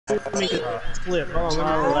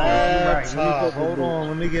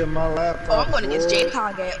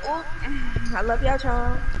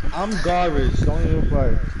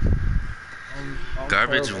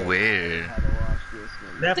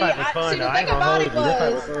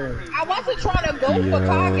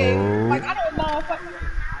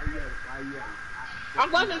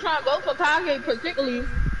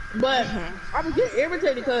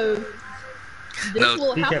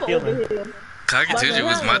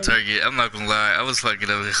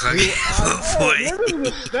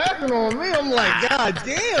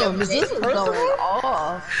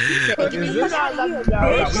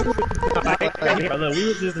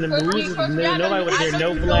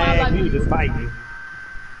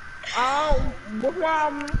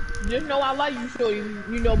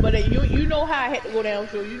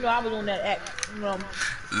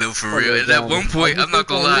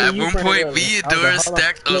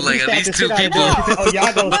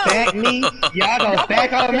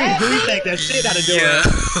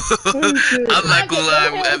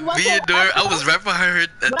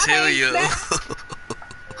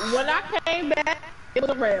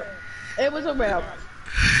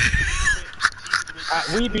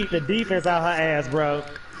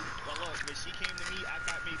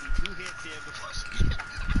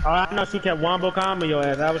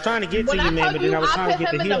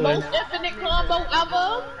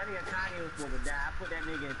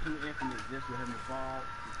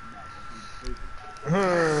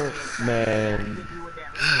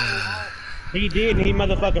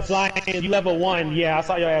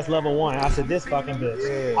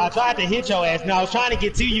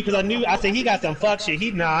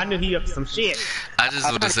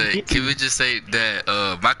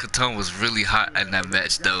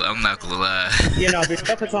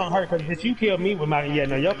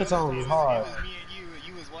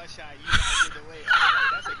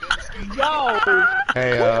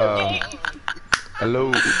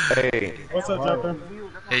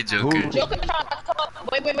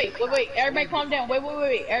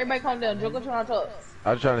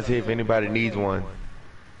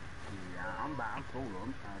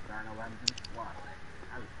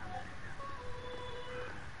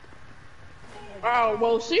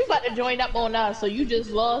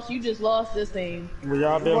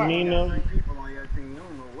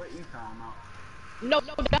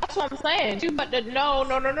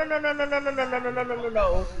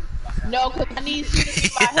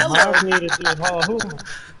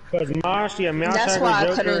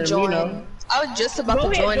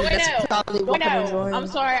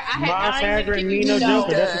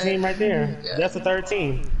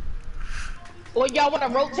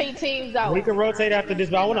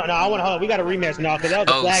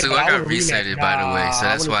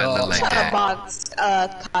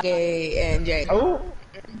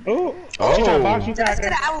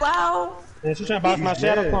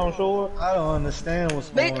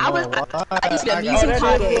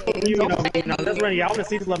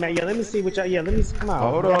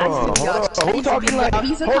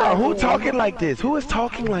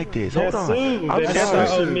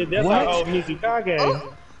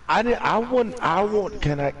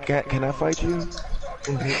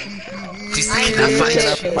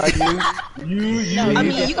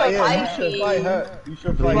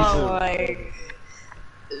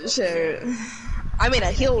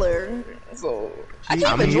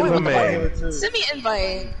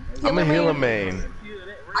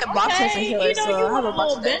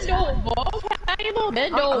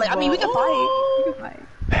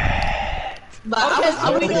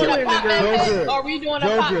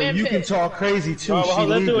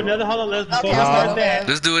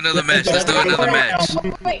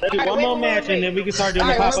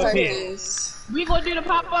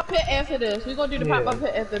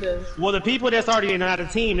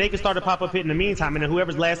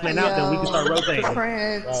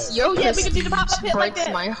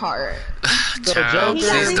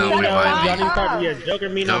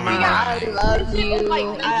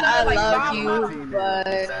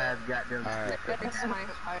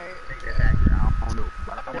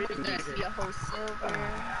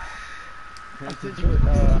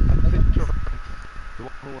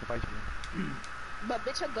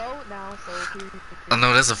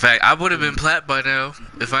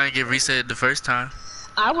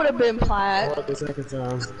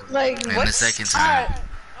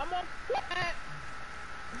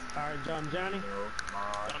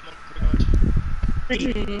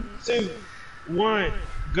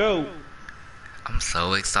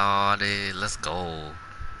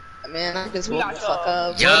Man, I just woke the fuck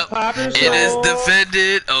up. Yup, it is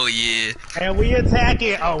defended. Oh yeah. And we attack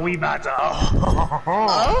it. Oh, we about to.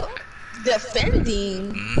 Oh,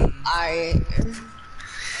 defending. Alright.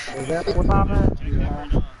 Is that what's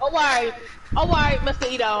happening? Alright,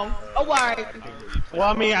 Mr. Ito. Alright. Well,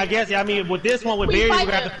 I mean, I guess, with this one, with Barry, we're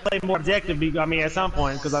gonna have to play more objective. I mean, at some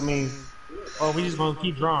point, because or we just gonna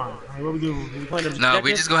keep drawing. I mean, what we do? We playing objective? No,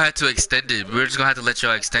 we just gonna have to extend it. We're just gonna have to let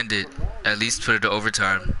y'all extend it, at least for the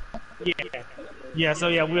overtime. Yeah. So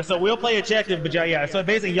we'll play objective, but yeah. So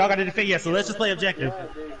basically, y'all gotta defend. Yeah. So let's just play objective.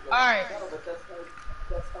 Alright.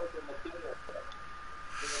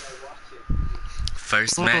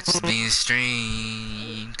 First match is being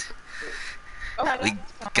streamed. Okay. We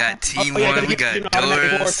got T1, we got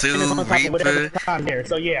Dora, Sue, Reaper,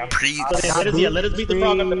 So yeah. Priest. Let us beat the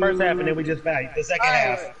frog up the first half, and then we just fight the second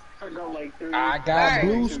half. I got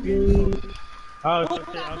blue screen. Oh, shit.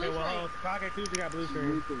 Okay, well, Kage Tuesday got blue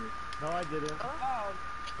screen. No, I didn't.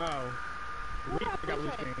 Oh. Reaper got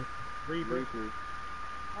blue screen. Reaper.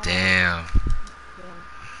 Damn.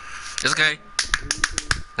 It's okay.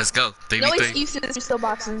 Let's go. 3v3. No excuses, we're still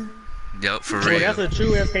boxing. Yup, for real. That's a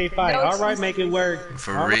true SK fight. Alright, make it work.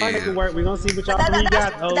 For All right, real. make it work. We're gonna see what y'all three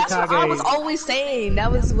got. That's what I was always saying.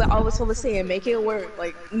 That was what I was always saying. Make it work.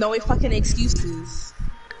 Like, no fucking excuses.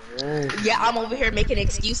 Yeah, I'm over here making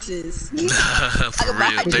excuses. For real.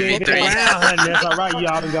 3v3. That's alright.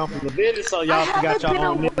 Y'all been gone from the business, so y'all got y'all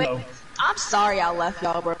own window. I'm sorry I left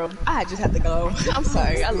y'all, bro. I just had to go. I'm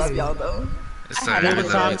sorry. I love y'all, though. It's time to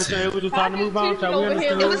move on.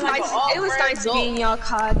 It was nice being y'all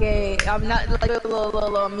Kage. I'm not like a little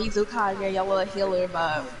Mizu Kage, y'all little healer,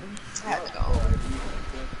 but I had to go.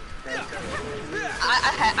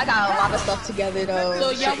 I got a lot of stuff together though.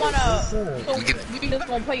 So y'all wanna? So we just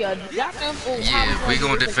gonna play a objective? Or yeah, we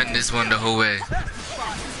gonna defend this one the whole way.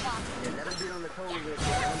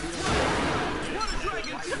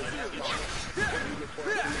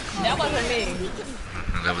 That wasn't me.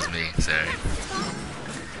 That was me, sorry.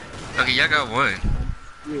 Okay, y'all got one.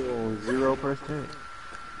 You on 0%.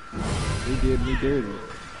 He did me dirty.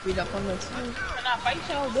 We don't want to. Can I fight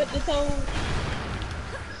y'all with the toe?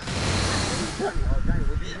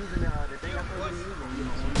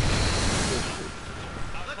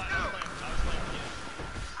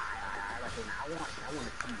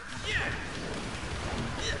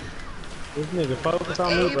 This nigga focus on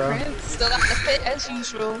me, bro. Prince, still got the fit as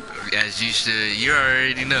usual. As you should. You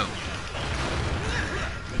already know.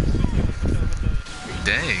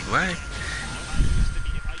 Dang, why?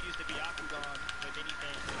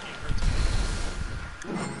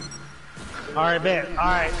 Alright, bet.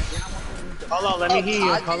 Alright. Hold on, let me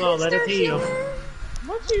heal. Hold on, let us heal.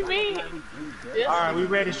 What you mean? Alright, we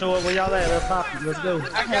ready to show up where y'all at. Let's pop it. Let's go.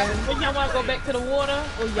 Okay. But y'all wanna go back to the water,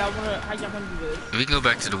 or y'all wanna? How y'all wanna do this? We can go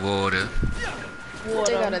back to the water.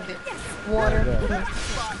 They gotta do water.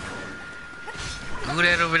 Who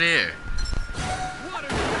that over there?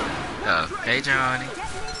 Oh, hey Johnny.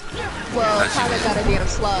 Well, Tyler got a damn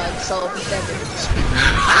slug, so beat that bitch.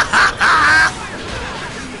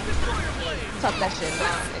 Talk that shit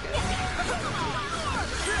now, nigga.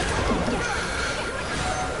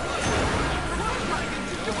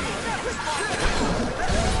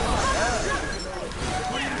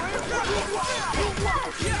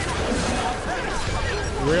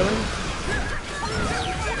 Really?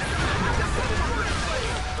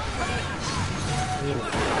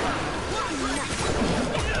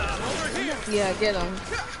 Yeah, get him.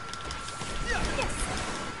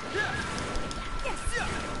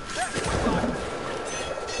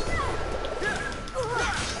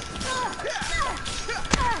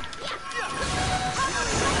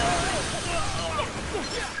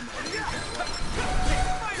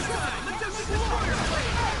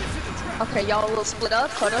 Okay, y'all will split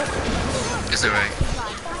up, cut up. It's alright.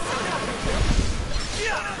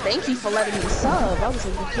 Thank you for letting me sub. I was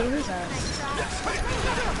able to kill his ass.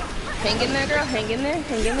 Hang in there, girl. Hang in there.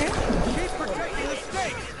 Hang in there.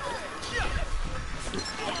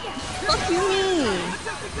 Fuck you mean?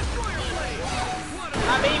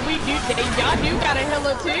 I mean, y'all do got a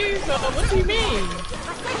healer too, so what do you mean?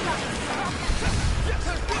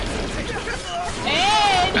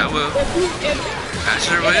 And I will. I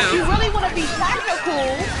sure if you will. really want to be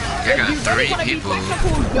tactical, I got 3 people.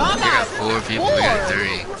 y'all I got 4 people. We got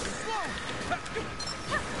 3.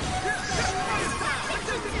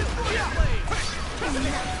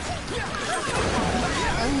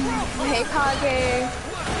 Hey, Kage.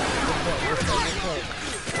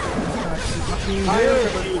 How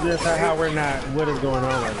is this? How we're not? What is going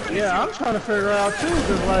on right now? Yeah, I'm trying to figure out too,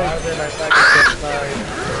 cause like,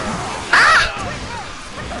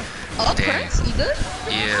 Oh, Prince, you good?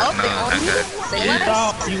 Yeah, oh, no, I got. Say You less.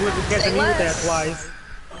 thought you wouldn't catch me with that twice.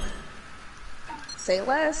 Say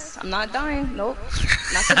less. I'm not dying. Nope.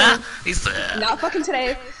 Not today. He said. Not fucking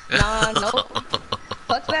today. Nah, nope.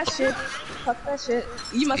 Fuck that shit. Fuck that shit.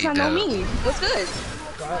 You must not know me. What's good?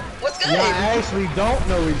 What's good? Y'all actually don't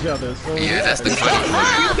know each other, so Yeah, that's the funny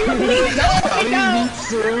part.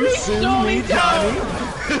 Sue, me, Johnny.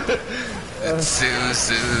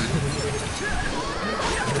 Soon.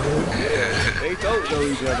 They don't know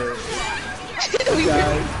each other. You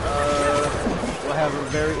guys will have a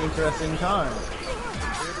very interesting time.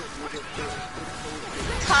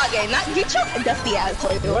 Kage, not get your dusty ass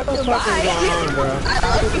toy. What the fuck is going on, bro? I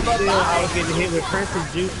love you, I was getting hit with Prince's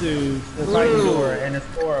jutsu, the fighting door, and it's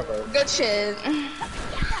 4 of us. Good shit.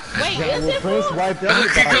 Wait, is it Prince full? wiped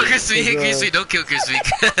everybody. Kill Chris, don't kill Chris.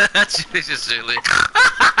 Just really.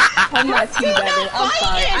 I'm not teabagging. I'm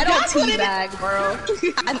sorry. I don't teabag, bro.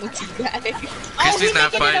 I don't teabag. Chrissy's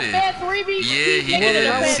not fighting. Yeah, He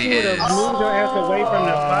is. Moved your ass away from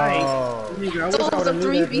the fight. So it was a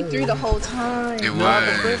 3v3 the whole time. It No, but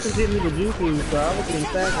was. Prince was hitting me with jutsu, so I was getting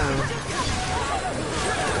sacked on.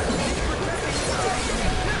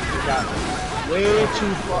 Got way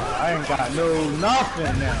too far. I ain't got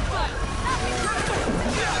nothing now.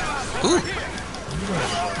 Ooh.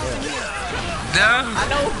 No. I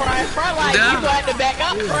know, Fry like, No. you got to back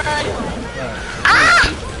up, Fry.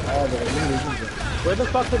 Where the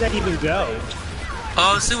fuck did that even go?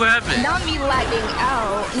 Oh, see what happened. Not me lagging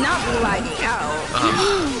out. Not me lagging out.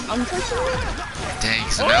 Unfortunately. Dang,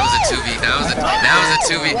 so that was a 2v. That was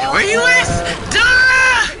a 2v. Where you at? Duh!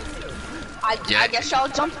 I guess y'all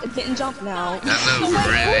didn't jump now. I know, for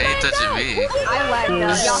real. They ain't touching me. I lagged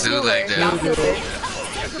out. Y'all Sue feel like it. that. Y'all feel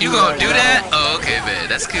it. You gonna do that? Oh, okay, man.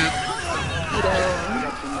 That's cute.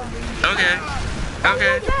 Okay.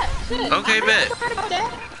 Okay, bet.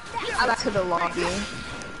 I got to the lobby.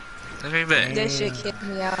 Okay, bet. That shit kicked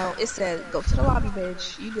me out. It said, go to the lobby,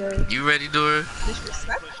 bitch. You good. You ready, Dora?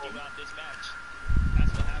 Disrespectful.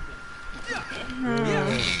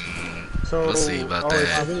 So, We'll see about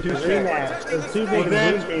that. It's too big of a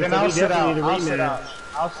then blue screen, so I'll we sit definitely out. need a rematch.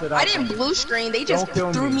 I'll sit out. I didn't blue screen. They just Don't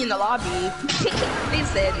kill threw me. me in the lobby. They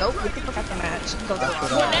said, nope, get the fuck out the match. Go to the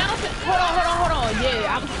lobby. Well, now, hold on.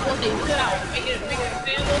 Yeah, I'm supposed to sit out. Make it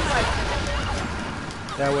stand look like.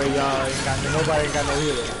 That way y'all ain't got nobody ain't got no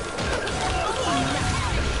healer.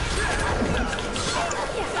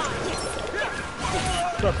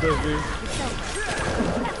 What's up, Disney?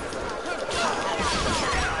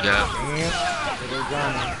 Yeah.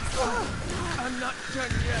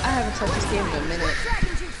 I haven't touched this game in a minute.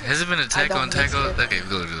 Has it been attack on tackle? Okay,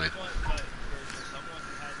 we'll do it.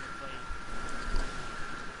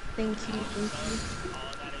 Thank you.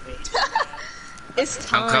 It's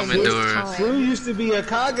time. I'm coming, it's Dora. time. Sue used to be a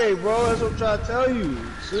Kage, bro. That's what I'm trying to tell you.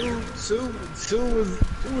 Sue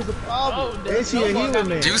was a problem. And she a healer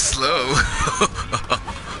man. You slow.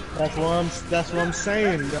 That's what I'm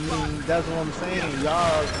saying. I mean, that's what I'm saying.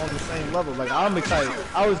 Y'all on the same level. Like I'm excited.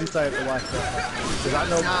 I was excited to watch that. Cause I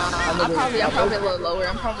know. I'm probably a little lower.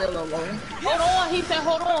 Hold on, he said,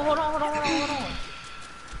 hold on.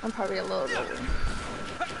 I'm probably a little lower.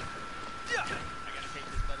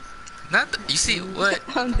 Not the, you see what?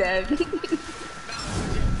 I'm dead.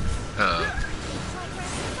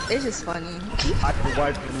 It's just funny. I can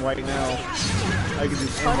wipe him right now. I can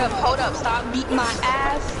just. Hold up, stop beating my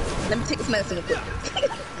ass. Let me take this medicine real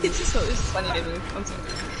quick. It's just funny to me. I'm sorry.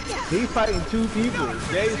 He's fighting 2 people.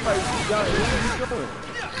 Jay's fighting 2 guys. What are you doing?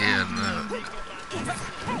 Yeah, no.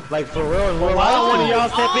 Like for real. Well, why don't one of y'all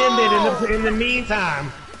step in there in the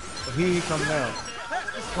meantime? He come down.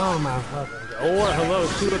 Oh my fucking god. Or, hello,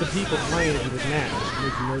 2 other people playing in this match.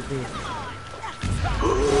 Makes no sense.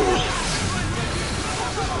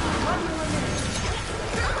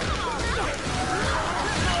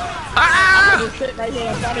 I just sit right here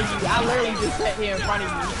in front of you. I literally just sat here in front of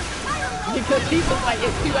you. Because he was like,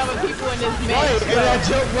 it's 2 other people in this match. Right, and I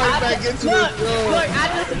jumped right back into it. Look,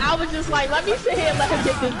 I was just like, let me sit here and let him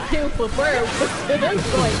get this kill for bird. He gon'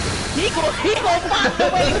 find the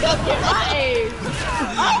way to go get my ass.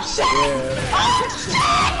 Oh shit! Yeah. Oh shit!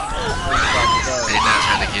 They not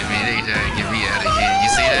trying to get me. They trying to get me out of here. You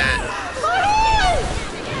see that?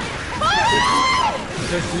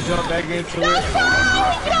 Just you jump back into it.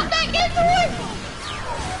 Jump back into it!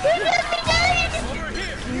 He let me get it!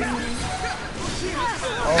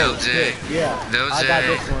 No, Jay. Yeah. No, I Jay. got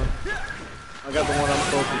this one. I got the one I'm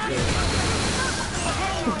supposed to kill.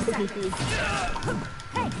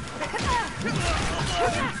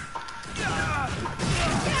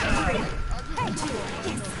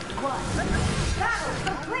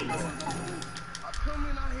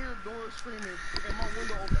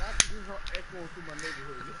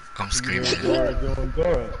 I'm screaming.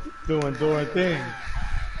 Doing Dora thing.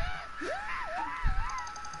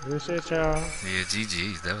 Good shit, y'all. Yeah,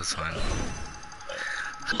 GG's. That was fun.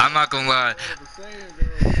 I'm not gonna lie.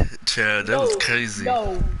 Chad, that was crazy.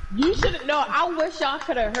 No, you should. No, I wish y'all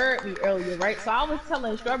could have heard me earlier, right? So I was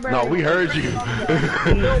telling Strawberry. No, we heard you. I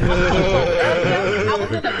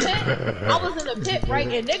was in the pit. I was in the pit, right?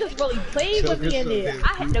 And niggas really played with me in there.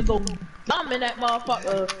 I had to go dumb in that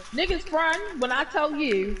motherfucker. Niggas front when I tell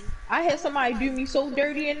you, I had somebody do me so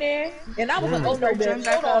dirty in there, and I was like, oh no, bitch,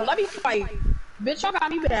 hold on, let me fight. Bitch, y'all got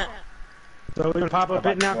me back. So we're gonna pop up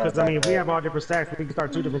it now, because I mean, if we have all different stacks, we can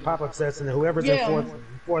start 2 different pop-up sets, and then whoever's in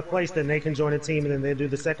fourth place, then they can join the team, and then they do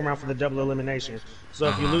the second round for the double elimination. So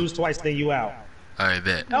if you lose twice, then you out. Alright,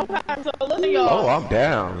 bet. Okay, so listen, y'all. Oh, I'm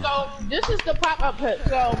down. So this is the pop-up pit.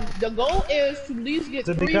 So the goal is to at least get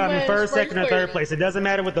To 3 become wins, first, second, or third place. It doesn't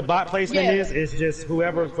matter what the bot placement Yeah. is. It's just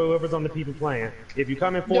whoever's on the people playing. If you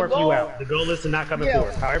come in fourth, you out. The goal is to not come in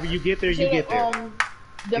fourth. However you get there, you get there.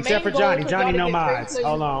 Except for Johnny. Johnny no mods.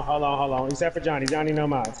 Hold on. Except for Johnny. Johnny no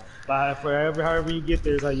mods. But however you get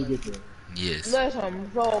there is how you get there. Yes. Listen,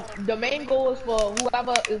 so the main goal is for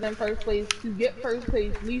whoever is in first place to get first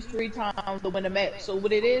place at least 3 times to win the match. So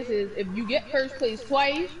what it is if you get first place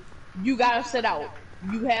twice, you gotta sit out.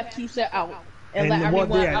 You have to sit out. And let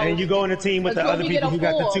everyone else. And you go in a team with the other people who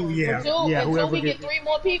got the 2. Until we get 3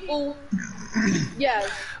 more people. Yes.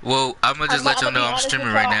 Well, I'm gonna just let y'all know I'm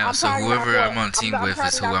streaming right now, so whoever I'm on team with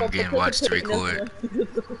is who I'm getting watched to record.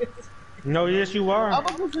 No, yes, you are.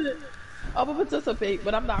 I'm gonna participate,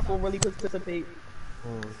 but I'm not gonna really participate.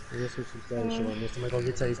 That's what she said. Somebody gonna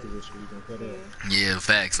get tasty with you. Cut it. Yeah,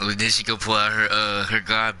 facts. Or then she can pull out her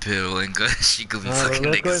god pill and go, she could be fucking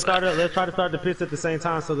niggas. Let's try to start the pits at the same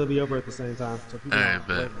time, so they'll be over at the same time. So alright,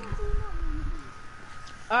 bet.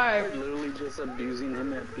 Alright. Literally just abusing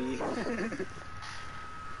him at B.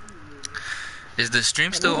 Is the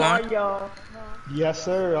stream still on? Yes,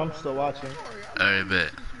 sir. I'm still watching. Alright,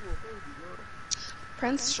 bet.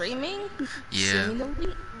 Prince streaming? Yeah.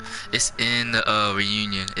 It's in the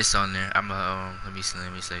reunion. It's on there. I'm let me see.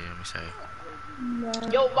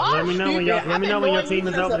 Yo, let me know when your team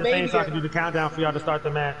is over the thing, so I can do the countdown for y'all to start the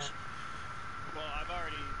match. Well, I've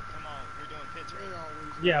already come on. We're doing pits right now.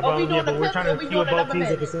 Yeah, but we're trying to queue both teams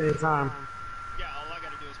at the same time. Yeah, all I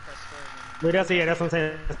gotta do is press forward. Wait, that's what I'm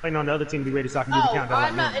saying. I'm waiting on the other team to be ready so I can do the countdown.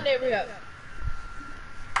 I'm not in there yet.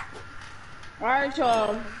 Alright,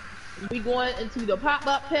 y'all. We going into the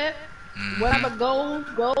pop-up pit. Whatever goes.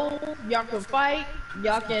 Y'all can fight.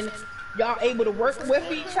 Y'all able to work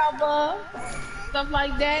with each other. Stuff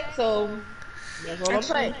like that. So that's what I'm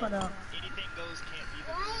saying. Anything goes can't be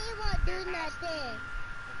the Why you want to do that thing?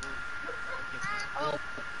 Oh,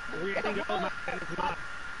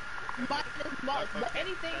 but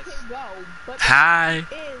anything can go. But hi. Is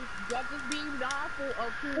y'all just be mindful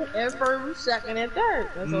of who in first, second, and third.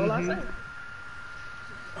 That's all I say.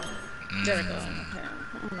 There we go. Okay.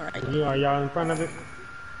 Alright. Are y'all in front of it? Hey,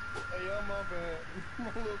 I'm my bad. My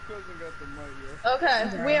little cousin got the mic, yo.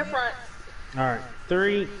 Okay, we in front. Alright.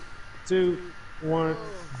 3, 2, 1,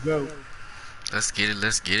 go. Let's get it. We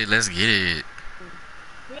got 9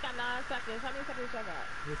 seconds. How many seconds y'all got?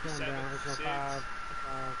 This one down. This one 5,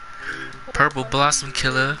 4, Purple Blossom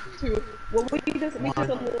Killer. Well, we just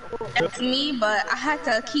That's me, but I had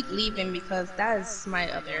to keep leaving because that is my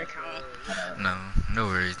other account. No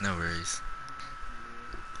worries.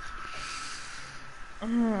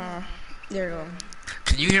 There you go.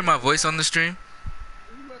 Can you hear my voice on the stream?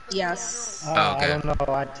 Yes. Oh, okay. I don't know.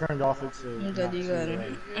 I turned off it too. You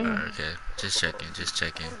good. Okay, just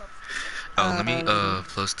checking. Oh, let me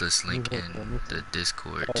post this link in the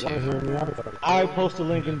Discord too. I post a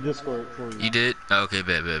link in the Discord for you. You did? Oh, okay,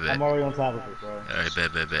 bet. I'm already on top of it, bro.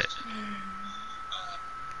 Alright, bet.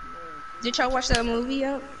 Did y'all watch that movie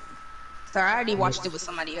yet? Sorry, I already watched it with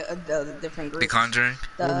somebody, a different group. The Conjuring?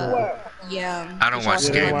 Yeah. I don't watch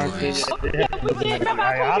scary movies.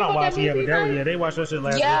 I don't watch it, but they watched that shit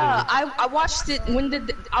last week. Yeah, I watched it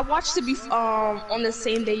I watched it before on the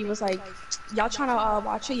same day. He was like, y'all trying to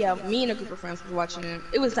watch it? Yeah, me and a group of friends were watching it.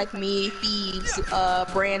 It was like me, Thieves,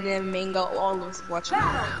 Brandon, Mango, all of us watching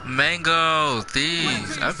it. Mango,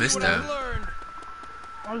 Thieves, I missed that.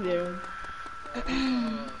 Oh yeah.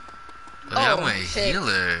 I want a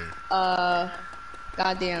healer.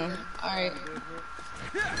 Goddamn. Alright.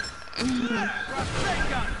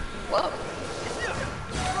 Whoa.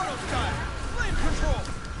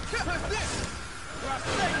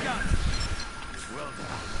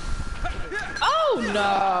 Oh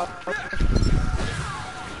no.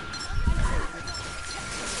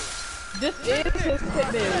 This is his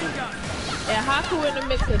pit build. And Haku in the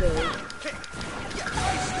mix of this.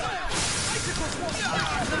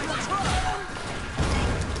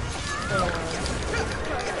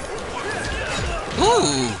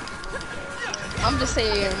 Ooh! I'm just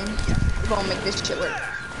saying, we're gonna make this shit work.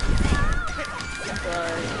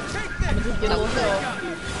 Sorry. I'm gonna just get a little help.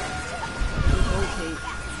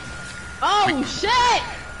 Oh shit!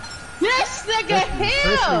 This nigga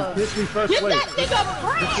here! This is first Get place. that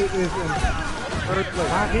nigga This free! is in first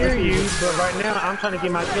place. I hear you, but right now I'm trying to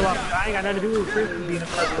get my kill off. I ain't got nothing to do with Christy being the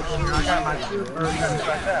first place. I got my kill first and stuff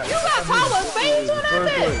like that. You got power phase on that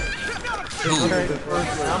First bitch! place. Okay,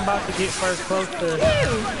 I'm about to get first close to.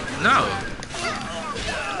 No.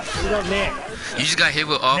 Get up next. You just got hit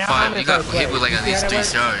with all Now five. I'm in You got first hit with place. like at You least see 3 how that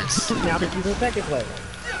shards. Now I'm in second place.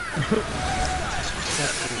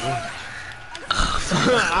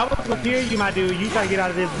 I was gonna hear you, my dude. You try to get out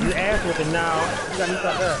of this ass whooping now. You got me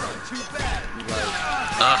fucked up.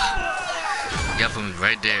 You got put me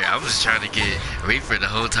right there. I was just trying to get Reaper the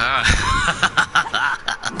whole time.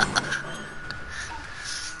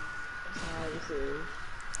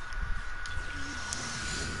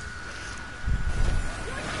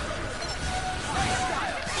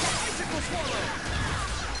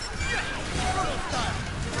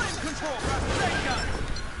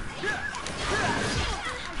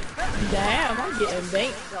 Damn, I'm getting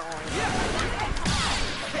banked on.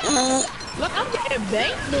 Look, I'm getting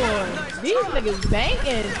banked on. These niggas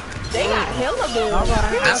banking. They got hella bills.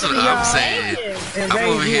 That's what I'm saying. And I'm raise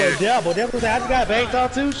over you here. a double. That's what I just got banked on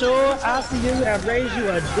too, sure. I see you have raised you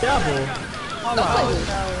a double.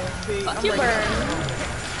 Fuck you, Burn.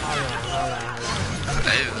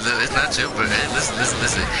 Hey, look, it's not your bird. Hey,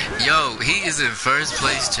 listen. Yo, he is in first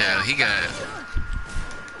place, child. He got.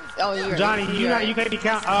 Oh, you're Johnny, you can't be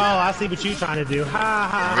count. Oh, I see what you trying to do. Ha ha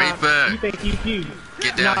ha. Reaper. You think you cute?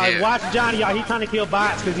 Get down Nah, here. watch Johnny, y'all. He trying to kill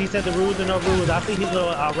bots because he said the rules are no rules. I see his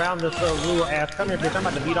little around this little rule ass. Come here, bitch. I'm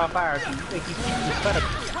about to beat off fire. You think you cute? You better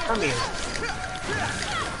come here.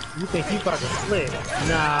 You think you fucking slick?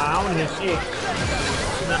 Nah, I don't want his shit.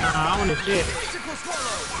 Nah, I don't want his shit.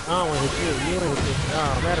 I don't want his shit. You want his shit.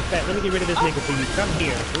 Oh, matter of fact, let me get rid of this nigga for you. Come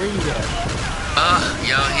here. Where you at?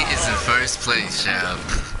 Yo, he is in first place, child.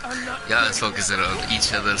 Y'all is focusing on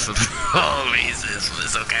each other for the wrong reasons, but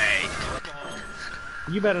it's okay.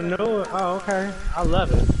 You better know it. Oh, okay. I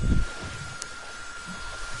love it.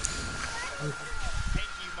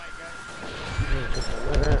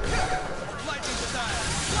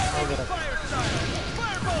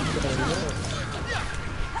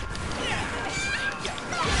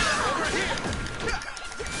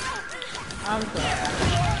 I'm sorry.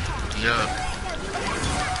 Yeah.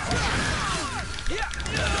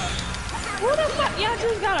 Who the fuck y'all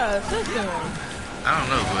just got a system? I don't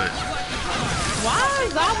know, but Why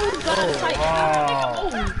is always gonna type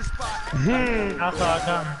I saw it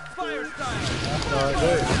coming. I saw it.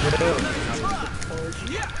 Good.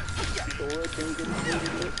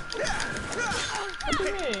 What do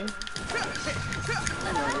you mean?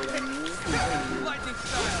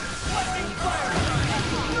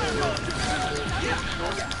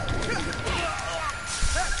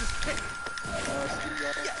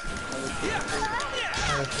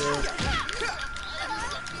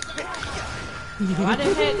 I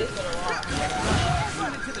didn't hit this in a while.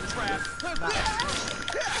 Run into the trap.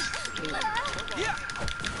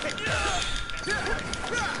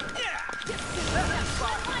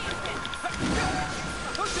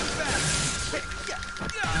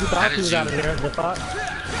 You thought he was out of there, the fuck?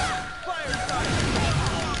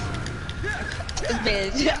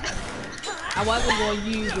 Bitch. I wasn't gonna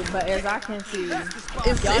use it, but as I can see, y'all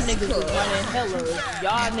niggas cool. is running hellas.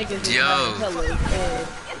 Y'all niggas is Yo. running hellas.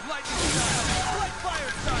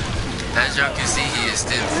 as y'all can see, he is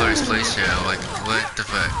still in first place, child. Like, what the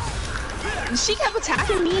fuck? She kept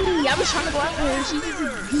attacking me. I was trying to go after her. She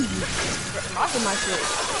just off of my shit.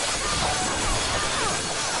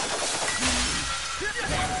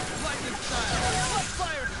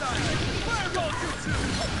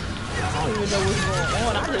 I don't even know what's going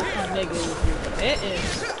on. I just see niggas hitting.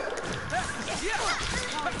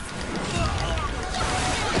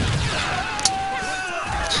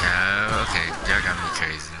 Child, okay, y'all got me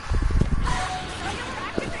crazy.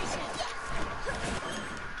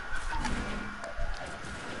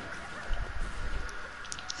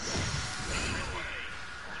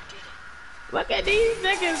 Look at these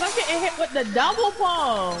niggas. I'm getting hit with the double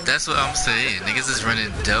palm. That's what I'm saying. Niggas is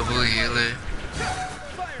running double healer.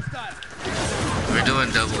 We're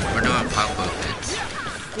doing pop-up hits.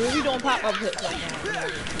 Well, we don't pop up hits right now.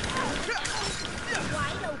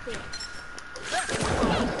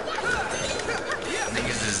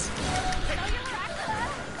 Niggas is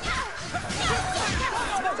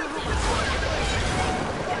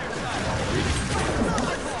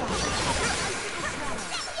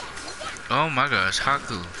my gosh,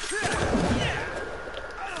 Haku.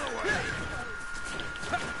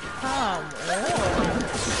 Come on.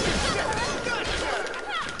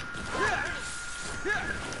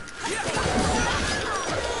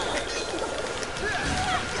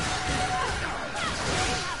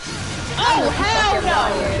 Oh hell no!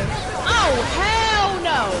 Oh hell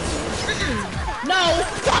no! No,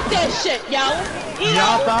 fuck that shit, yo.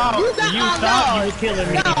 Y'all thought you was killing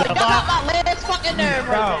me. No, y'all got my last fucking nerve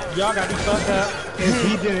right now. Y'all got me fucked up. If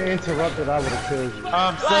he didn't interrupt it, I would have killed you.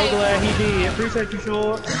 I'm so glad he did. Appreciate you,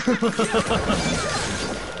 Short.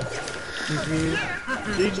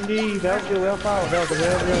 GG, that was good. Well followed. That was a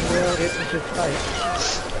well interesting fight.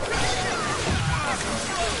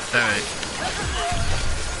 Alright.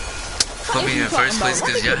 Put me in first place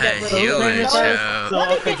because y'all had healing, child. So,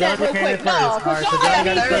 okay, Johnny came in first. Alright, so Johnny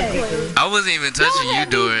got his first. I wasn't even touching you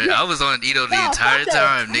during. I was on Ito the entire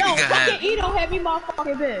time. Nigga no, got had. Ito had me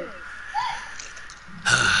motherfucking bitch.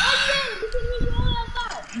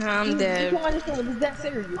 I'm dead. Was that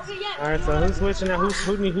serious? Alright, so who's switching now?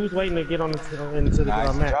 Who's waiting to get on into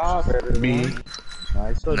the match? Me.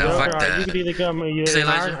 So No, Joker, fuck that. you can either come Say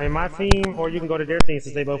Elijah. in my team, or you can go to their team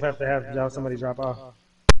since they both have to have somebody drop off.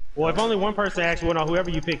 Well, if only one person actually, well, no, whoever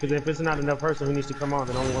you pick, because if it's not enough person who needs to come on,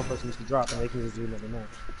 then only one person needs to drop, and they can just do another match.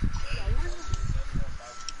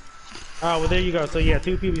 Oh, well, there you go. So, yeah,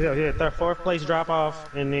 two people here. Fourth place drop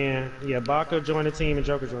off, and then, yeah, Baka join the team and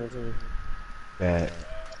Joker join the team. Bad.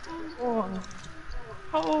 Y'all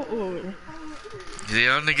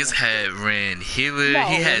niggas had ran healer,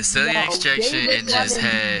 he had cellular extraction, and just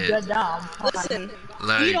had. Listen.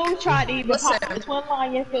 Like, he don't try to even pop the twin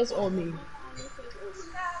lion fist on me.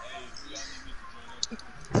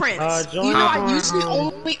 Prince, you know I usually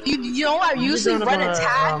only you know I usually run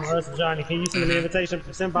attack. Johnny, can you send me an invitation?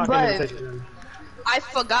 Send Baka an invitation. I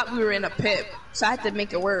forgot we were in a pip, so I had to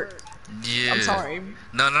make it work. yeah. I'm sorry.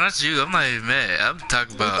 No, not you. I'm not even mad. I'm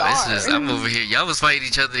talking about. It's just I'm over here. Y'all was fighting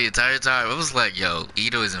each other the entire time. I was like, yo,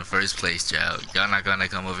 Ito is in first place, child. Y'all not gonna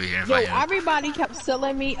come over here and fight him. Everybody kept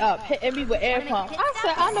selling me up, hitting me with air pump. I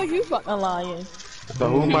said, I know you fucking lying. So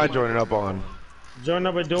who am I joining up on? Join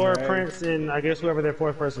up with Dora, Prince, and I guess whoever their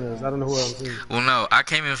fourth person is. I don't know who else is. Well, no, I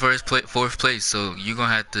came in fourth place, so you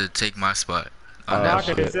gonna have to take my spot. I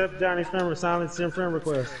can accept Johnny's silent friend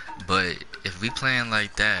request. But if we playing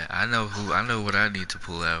like that, I know what I need to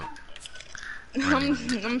pull out.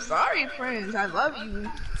 I'm sorry, Prince. I love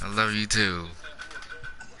you. I love you too.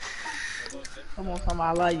 Come on,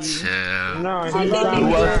 I love you. Chill. No, he's silent. I love you,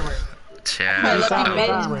 bitch.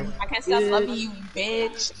 I can't stop loving you,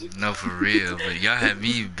 bitch. No, for real, but y'all had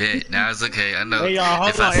me bet. Now it's okay. I know. Hey, y'all,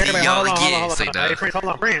 if I see y'all again, say no. Hey, Prince, hold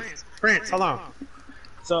on, Prince, hold on.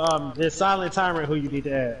 So, there's Silent Tyrant who you need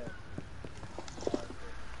to add.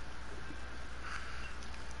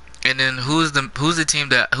 And then who's the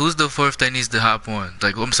team who's the fourth that needs to hop on?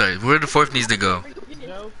 Like, I'm sorry, where the fourth needs to go?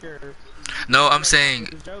 Joker. No, I'm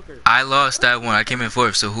saying I lost that one. I came in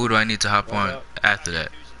fourth, so who do I need to hop on after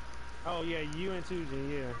that? Oh yeah, you and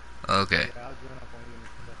Tujin, yeah. Okay.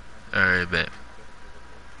 Alright, bet.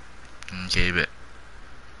 Okay, bet.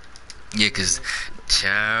 Yeah, cause,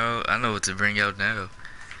 child, I know what to bring out now.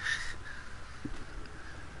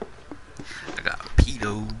 I got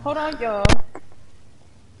pedo. Hold on, y'all.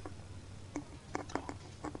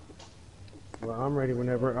 Well, I'm ready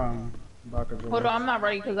whenever Baka joins. Hold on, I'm not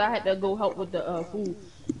ready because I had to go help with the food.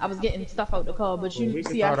 I was getting stuff out the car, but you we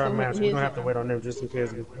can see, I start our still match. went We to don't his. have to wait on them just in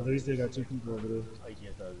case. At least they got two people over there.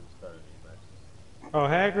 Oh,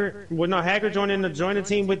 Haggard. Well, no, Haggard joined the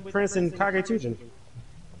team with Prince and Kage Tujin.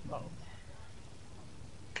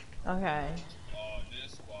 Okay.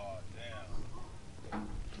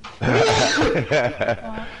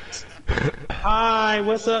 Hi,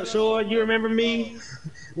 what's up, Shore? You remember me?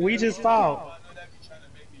 We just fought.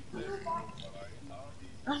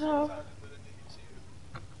 I know.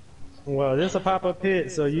 Well, this a pop-up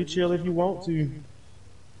pit, so you chill if you want to.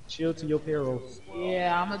 Chill to your perils.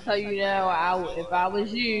 Yeah, I'm gonna tell you now. If I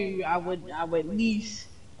was you, I would at least.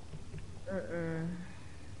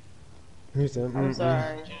 He said, I'm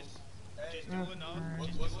sorry.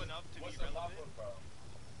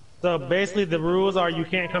 So basically, the rules are you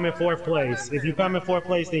can't come in fourth place. If you come in fourth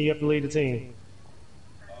place, then you have to lead the team.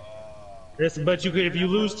 But if you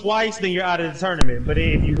lose twice, then you're out of the tournament. But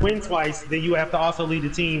if you win twice, then you have to also lead the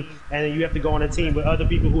team, and then you have to go on a team with other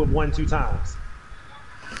people who have won 2 times.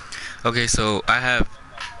 Okay, so I have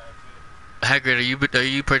Hagrid. Are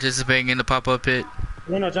you participating in the pop-up pit?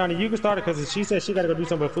 No, Johnny, you can start it because she said she got to go do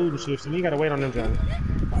something with food and shit, so you got to wait on them, Johnny.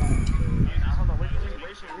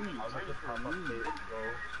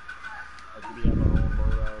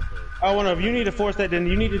 Oh, well, no, if you need to force that, then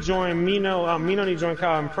you need to join Mino. Mino need to join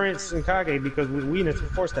Kyle and Prince and Kage because we need to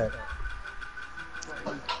force that.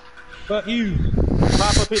 Fuck you.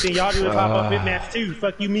 Pop up it, then y'all do the pop up it match too.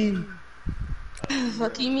 Fuck you mean.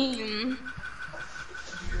 Fuck you mean.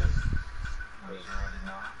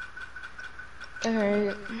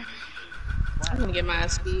 Alright. I'm gonna get my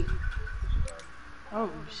ass beat. Oh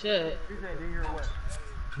shit.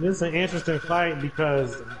 This is an interesting fight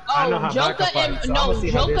because I know how Joker Baka fights, so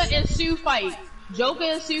Joker and Sue fight. Joker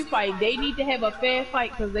and Sue fight. They need to have a fair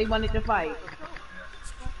fight because they wanted to fight.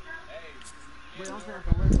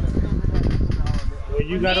 Well,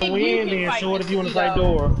 you gotta Me and you win can then, fight short this if you wanna week, fight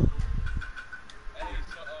though. Dora.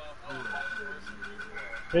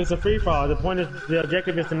 It's a free fall. The point is, the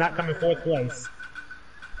objective is to not come in fourth place.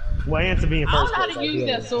 Well, and to be in I don't first know how place. to use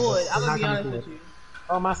that sword. I'm gonna be honest with you.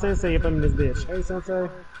 Oh, my sensei up in this bitch. Hey, sensei.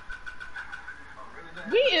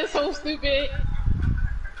 We is so stupid.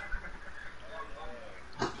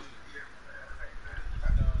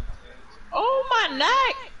 Oh my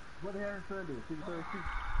neck! What the hell is trying to do?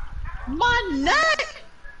 My neck!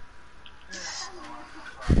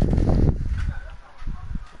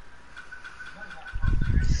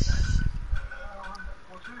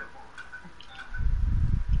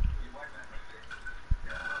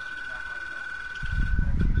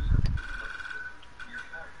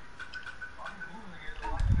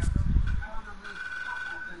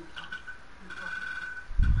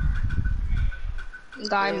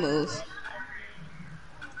 Guy move.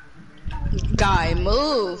 Guy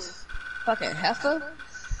move. Fucking heifer.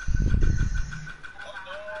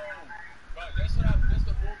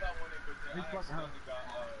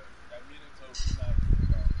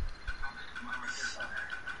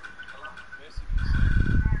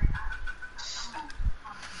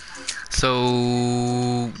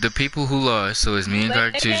 So the people who lost, so it's me and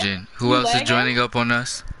Cartusian. Who else is joining up on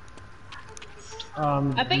us?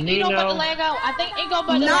 I think Ego about to lag out. I think Ego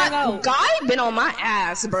about to lag out. Guy been on my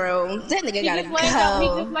ass, bro. That nigga gotta go.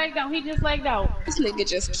 He just lagged out. He just lagged out. This nigga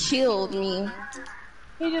just killed me.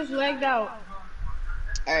 He just lagged out.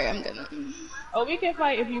 Alright, I'm gonna. Oh, we can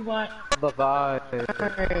fight if you want. Bye-bye.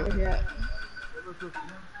 Alright, yeah.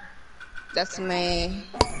 That's me.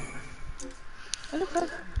 What the fuck?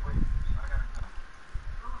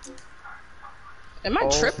 Am I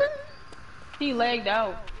tripping? He lagged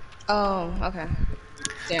out. Oh, okay.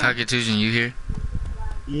 Damn. Cartusian, you here?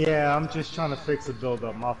 Yeah, I'm just trying to fix the build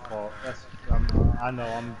up. My fault. I know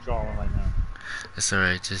I'm drawing right now. That's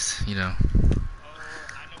alright, just, you know.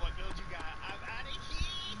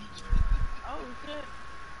 Oh shit.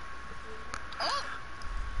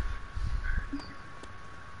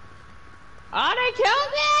 Oh, they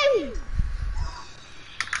killed me!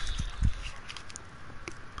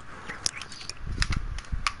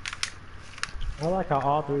 I like how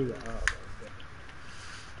all three.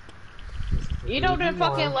 You know they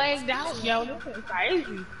fucking lagged out, yo. This is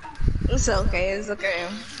crazy. It's okay, it's okay.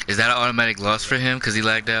 Is that an automatic loss for him because he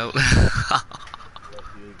lagged out?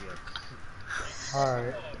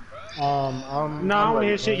 Alright. No, I wanna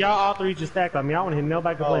hear shit. Y'all all three just stacked on me. I wanna hear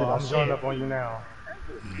nobody complain about I'm shit. joining up on you now.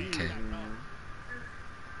 Okay.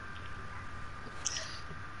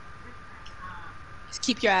 Just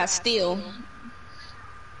keep your ass still.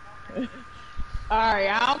 Alright,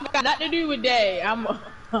 I don't got nothing to do with that. I'm.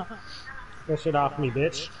 That shit off me,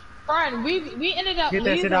 bitch. Friend, we ended up Get that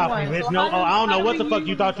losing shit off one. me, bitch. So No, I don't know what the fuck lose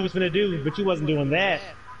you thought you was finna do, but you wasn't doing that.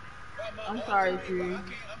 I'm sorry, Tree.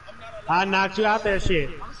 I knocked you out that shit.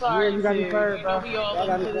 I'm sorry, You got me Tree. third, You bro. know we all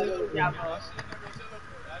into this together.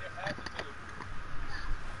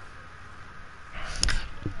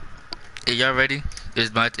 Hey, y'all ready?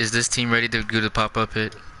 Is this team ready to do the pop-up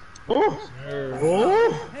hit? Oh!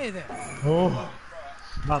 Hey there. Oh!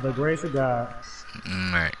 By the grace of God.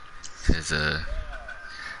 Alright. Cause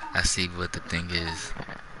I see what the thing is.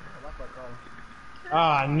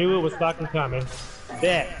 Ah, I knew it was fucking coming.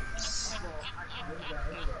 Bet.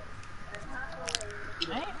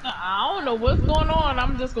 I don't know what's going on.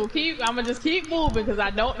 I'm just gonna keep moving because I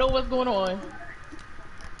don't know what's going on.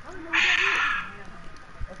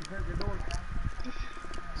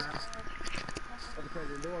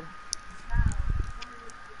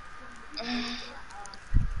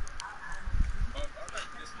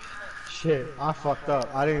 Shit, I fucked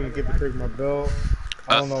up. I didn't even get to pick my bill.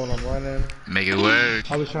 I don't know what I'm running. Make it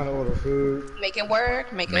work. I was trying to order food. Make it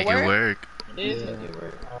work. Make Make it work. it work. It is make it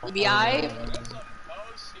work. You be alright?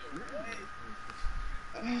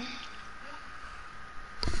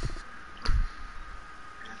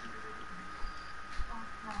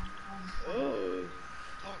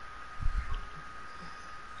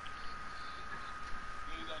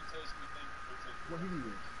 What he needs?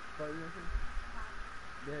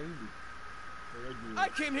 I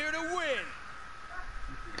came here to win.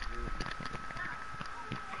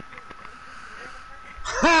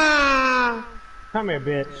 Ha! Come here,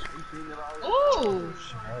 bitch. Ooh.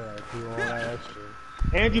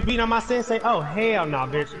 And you beat on my sensei? Oh, hell no,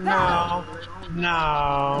 bitch. No.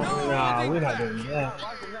 No. No, we're not doing that.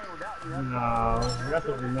 No, that's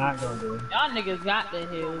what we're not gonna do. Y'all niggas got the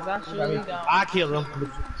hills. I surely don't. I kill him.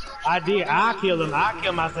 I did. I kill him. I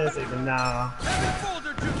kill my sensei, but no.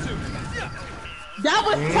 That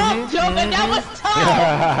was tough, Joker. That was tough.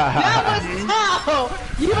 That was tough.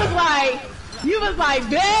 You was like,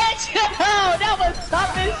 bitch. That was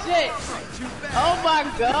tough as shit. Oh my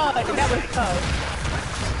god, that was tough.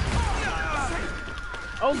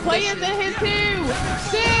 Oh, players in here too.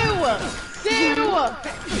 Sue.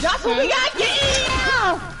 That's what we got.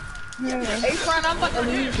 Yeah. Hey, friend, I'm about to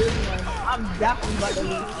lose this one. I'm definitely about to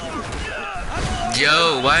lose.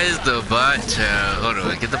 Yo, why is the bot child? Hold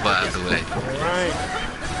on, get the bot out the way. Alright.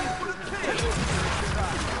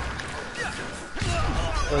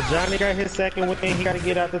 So Johnny got his second win, he gotta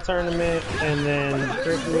get out the tournament, and then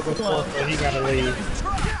Chris looking fourth, so he gotta leave.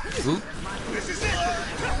 Oop.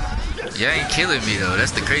 Yeah, ain't killing me though,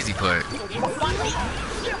 that's the crazy part.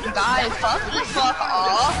 Guys, fuck the fuck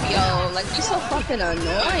off, yo. Like, you so fucking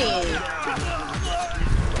annoying.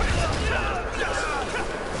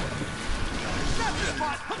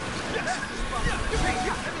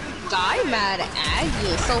 Guy mad at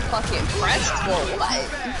Aggie, so fucking pressful. What?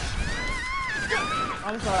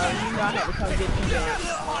 I'm sorry, you know I had to come get you there.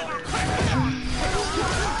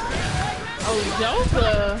 Oh,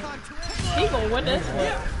 Joker. He gonna win this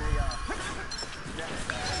one.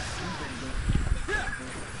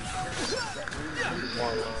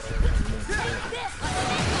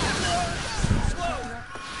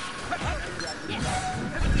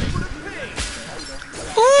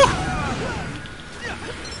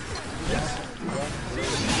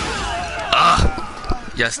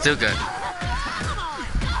 Yeah, still good.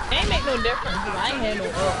 It ain't make no difference because I ain't had no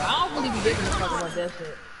I don't really be giving a fuck about that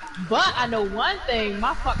shit. But I know one thing,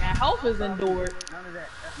 my fucking health is endured.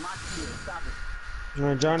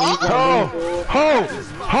 Johnny,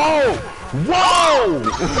 Whoa!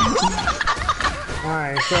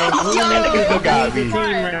 Alright, so who still got me?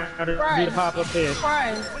 Right. Pop up here.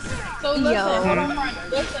 Right. So listen, hold on, friend.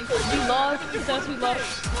 Listen, because we lost, since we lost.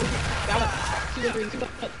 Got 2 or 3, 2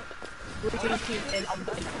 and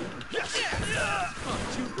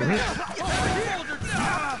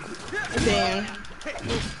Damn.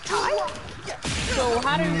 So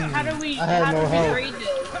how do we grade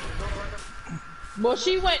this? Well,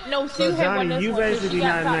 she went no. Sue So had won Johnny, this you one, so basically she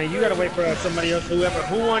got not. top. You gotta wait for somebody else. Who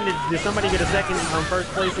won? Did somebody get a second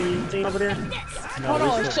first place in your team over there? Hold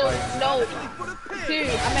on. So no. Sue,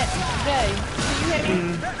 I meant Jay. So you hear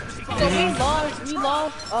me? So we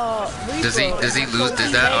lost. Does he lose? So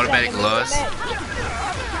Does that automatic loss?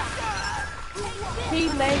 He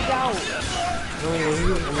laid out. He doesn't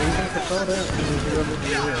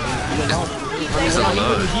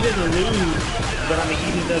lose, but I mean he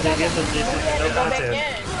just doesn't get the no contest.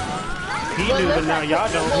 He do, but now y'all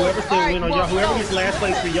don't. Whoever still win on y'all, whoever gets last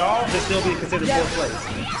place for y'all, will still be considered fourth place.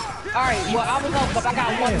 Alright, well I was up, but I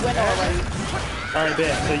got one winner already. Alright,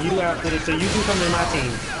 bet. So you can come to my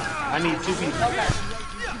team. I need 2 people. Okay.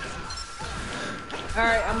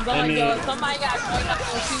 Alright, I'm going, yo. Somebody got joined up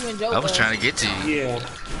on Sue and Joker. I was trying to get to you. Yeah.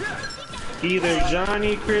 Either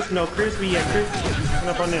Johnny, Chris, up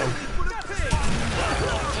on them.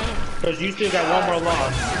 Because you still got one more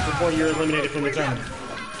loss before you're eliminated from the tournament.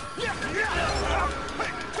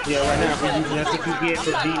 Yeah, right now, that's what you get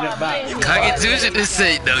for beating up bots. Kagetuja just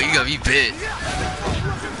say, no, you got me bit.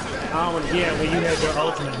 Yeah, when you had your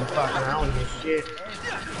ultimate in fucking, I don't give a shit.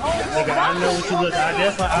 Nigga, I know what you look. I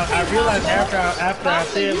realized after I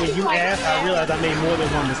said when you asked, I realized I made more than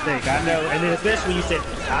one mistake. I know, and then especially when you said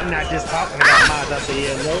I'm not just talking about mine. I said,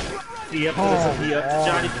 yeah, nope. Yep,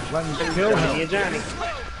 Johnny. Johnny and Johnny.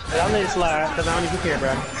 I'll let it slide because I don't even care,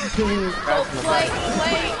 bro.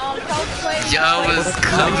 Y'all was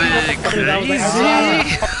coming crazy.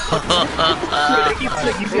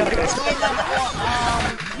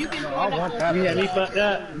 I want that. Yeah, he fucked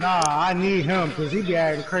up. Nah, I need him because he be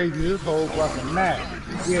acting crazy this whole fucking match.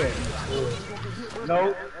 Yeah.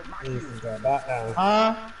 Nope.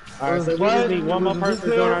 Huh? Alright, so we just need one more person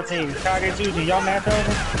to join our team. Kagetuja, y'all match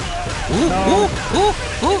over?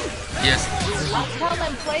 Yes. I'm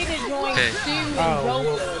telling Play to join Stu and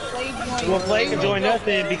Joker. Well, Play can join us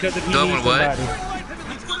then because if you need somebody.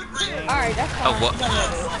 Alright, that's fine. Oh, what?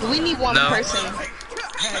 We need one person.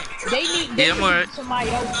 They need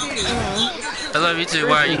somebody else too. I love you too.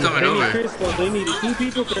 Why are you coming over? They needed 2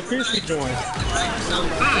 people for Crispy join.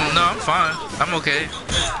 No, I'm fine. I'm okay.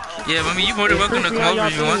 Yeah, I mean, you're more than welcome to come over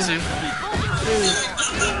if you want to.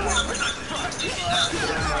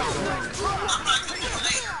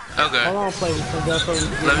 Okay. Hold on, play.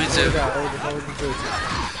 Love you too.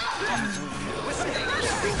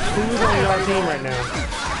 Who's on your team right now?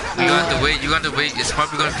 You got to wait. You got to wait. It's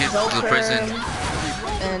probably gonna be the person.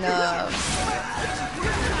 And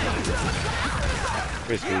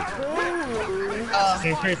Crispy.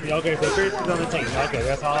 Crispy. Okay, so Crispy's on the team. Okay,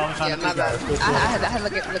 that's all I'm trying to figure out. I had to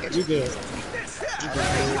look at You good.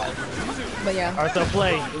 But yeah. Alright, so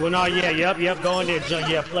play. Well, no, yeah, yep, go in there.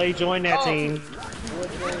 Yeah, play, join that team.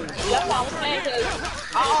 That's what I'm saying, cause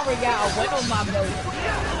I already got a win on my belt.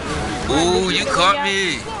 Ooh, you caught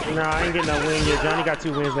me. Nah, I ain't getting no win yet. Johnny got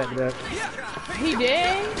 2 wins back to back. He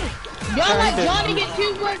did? Y'all like Johnny get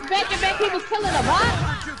 2 wins back to back? He was killing a bot?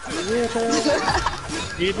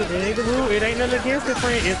 It ain't the rule. It ain't nothing against it,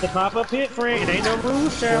 friend. It's the pop-up hit, friend. It ain't no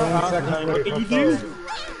rules, child. What can you do?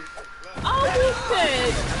 Oh,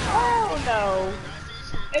 shit. Oh, no.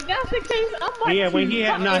 If that's the case, I'm like, yeah, when he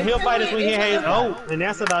had, he'll fight us when he has ult, and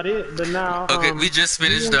that's about it. But now, okay, we just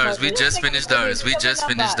finished ours. We just finished ours.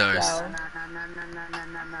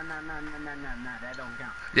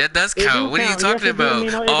 Yeah, that's count. What are you talking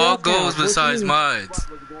about? All goals besides mods.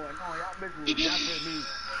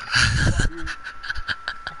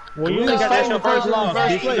 Well, you only got that your first loss.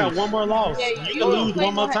 Bitch, you got 1 more loss. You can lose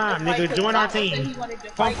 1 more time, nigga. Join our team.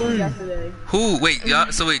 Come through. Who? Wait,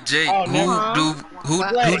 y'all. So wait, Jay.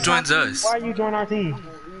 Who joins us? Why you join our team?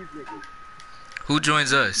 Who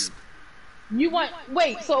joins us? You want?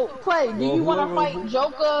 Wait. So Clay, do you want to fight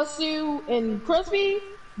Joker, Sue, and Crispy?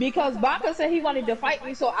 Because Baka said he wanted to fight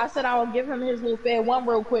me, so I said I would give him his little fair one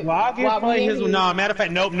real quick. Well, I'll give Clay his one. No, matter of fact,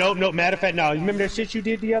 nope. Matter of fact, no. You remember that shit you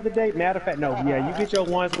did the other day? Matter of fact, no. Yeah, you get your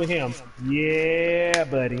ones with him. Yeah,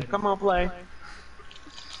 buddy. Come on, play.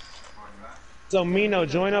 So, Mino,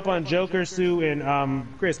 join up on Joker, Sue, and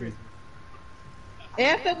Crispy.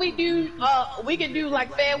 After we do, we can do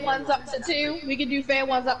like fair ones up to 2. We can do fair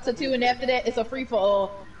ones up to 2, and after that, it's a free for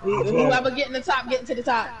all. Whoever get in the top, get to the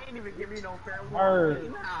top.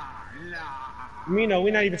 Mino,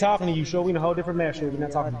 we're not even talking to you, sure? We in a whole different match, sure? We're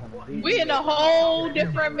not talking to you. We in a whole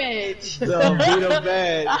different match. So,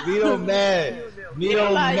 Mino mad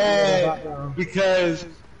because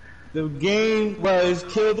the game was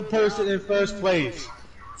kill the person in first place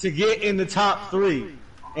to get in the top 3.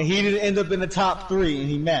 And he didn't end up in the top 3, and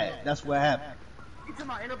he mad. That's what happened.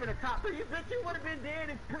 End up in the top 3. You bet you would have been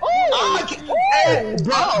dead.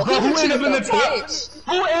 Bro, who ended up in the top?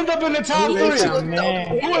 Who ended up in the top 3?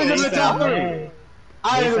 Who ended up in the top 3?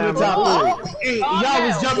 I ended up in the top 3. Y'all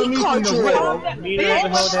was jumping me from the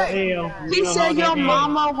He said your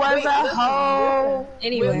mama was a hoe.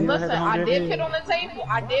 Anyway, listen, I did put on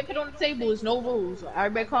the table. There's no rules.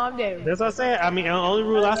 Everybody calm down. That's what I said. I mean, the only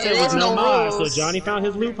rule I said was no mods. So Johnny found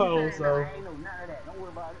his loophole. So,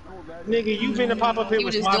 nigga, you finna pop up here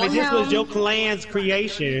with Suave. This was your clan's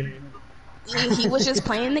creation. He was just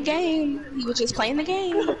playing the game.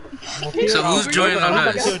 So who's joining on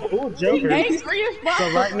us? So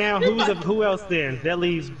right now, who else then? That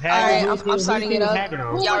leaves Hagrid. I'm starting it up.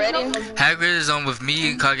 Y'all ready? Hagrid is on with me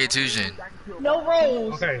and Kagetujin. No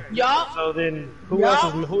rules. Okay. Y'all. So then, who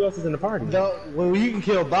else is in the party? Well, you can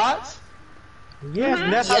kill bots? Yes,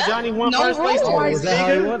 that's how Johnny won first place. Is that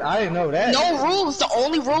how he won? I didn't know that. No rules. The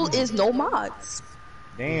only rule is no mods.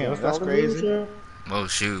 Damn, that's crazy. Oh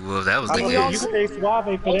shoot! Well, that was the case. You can say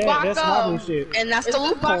Suave for that. That's Suave shit. And that's the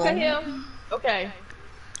loophole. Okay.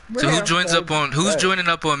 So who joins up on? Who's joining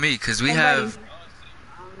up on me? Cause we have.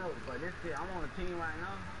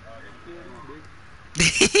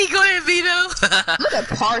 Go ahead, Vito. Look at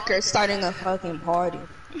Parker starting a fucking party.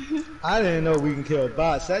 I didn't know we can kill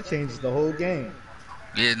bots. That changes the whole game.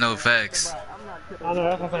 Yeah, no facts. I know,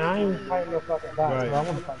 that's what I'm saying. I ain't fighting no fucking bots. Right. So I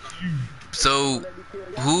want to fight you. So,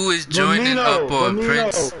 who is joining up on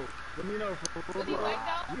Prince? I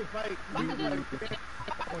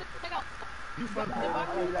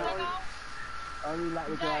only like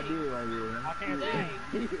what y'all did right here. I can't say.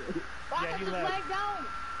 Yeah, he left.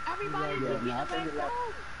 Everybody just get the leg down.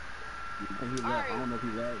 I don't know if he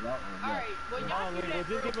lagged out. Alright, well y'all do that.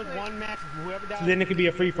 Just give us one match. Whoever dies. Then it could be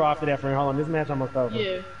a free for after that, friend. Hold on, this match almost over.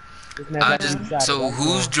 Yeah. So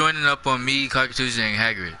who's joining up on me, Kakutuja, and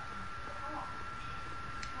Hagrid?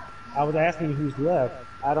 I was asking you who's left.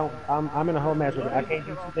 I'm in a whole match right now. I can't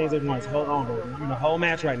do 2 things at once. Hold on, bro. I'm in a whole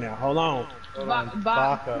match right now. Hold on.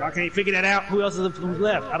 Baka. I can't figure that out. Who's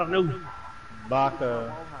left? I don't know.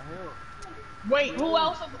 Baka. Wait, who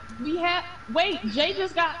else we have? Wait, Jay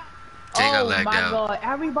just got. Jay got Oh lagged my out. god,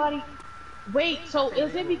 everybody. Wait, so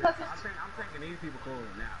is it because I'm thinking these people cooler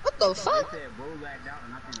now. What the fuck? They said bro lagged out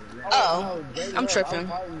and I think it was Oh, lagged. I'm tripping.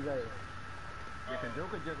 Yeah, cause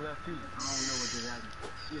Joker just left too. I don't know what just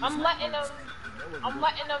happened. I'm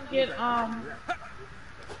letting them get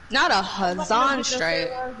Not a Hazan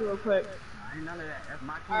strike. real quick. Ain't none of that. That's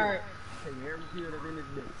my kill. Alright. Take every kill that's in this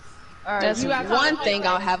bitch. Alright, That's you got one thing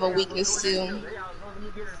I'll have a weakness to. They all go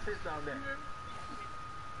to get assist out there.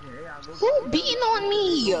 Yeah, they all go. Who beating on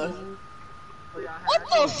me? What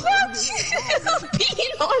the fuck? Who's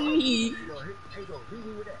beating on me? Hey, go, beat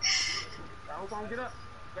me with that. I hope I don't get up.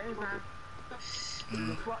 Game time.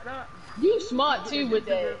 You fucked up. You smart too with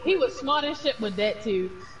that. He was smart as shit with that too.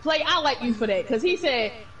 Play, I like you for that, cause he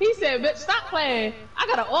said, bitch, stop playing. I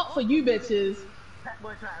got an ult for you bitches. That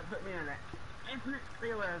boy tried to put me in that. Stay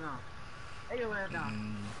your ass down. Stay your ass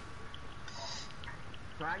down.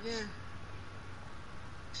 Try again.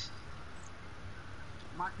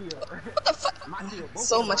 My kill. What the fuck? My kill.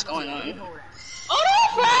 So much going on. Oh,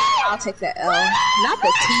 that's right. I'll take that L. Not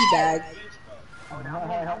the teabag.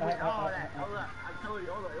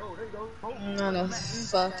 Not a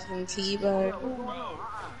fucking teabag.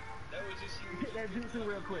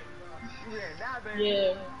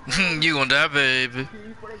 Yeah. You gonna die, baby.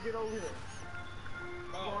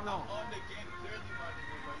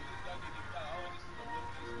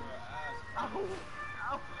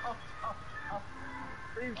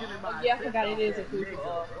 Oh, yeah, I forgot it is a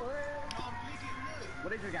crucial. What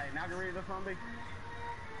they just got inaugurated or something?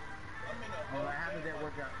 How did that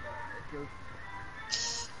work out?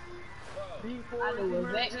 I knew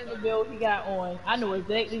exactly what build he got on. I knew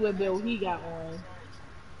exactly what build he got on.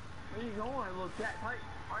 Where you going, little cat pipe?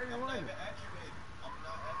 Why are you running?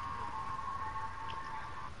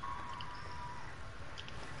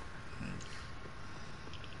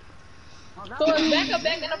 So is Becca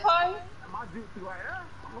back in the party? My jutsu right there.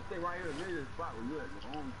 I'm gonna stay right here. Near this spot where you at.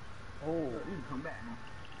 Oh, you can come back now.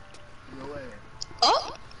 Your ass.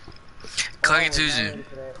 Oh! Contusion.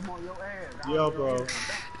 Come on, your ass. Yo, bro.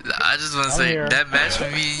 I just want to say here. that match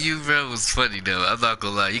with me and you, bro, was funny though. I'm not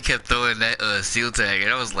gonna lie. You kept throwing that seal tag,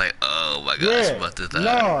 and I was like, oh my gosh, I'm about to die.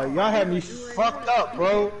 No, y'all had me fucked up,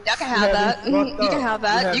 bro. Y'all can have that. You can have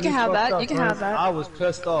that. You can have that. You can have that. I was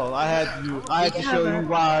pissed off. I had to show you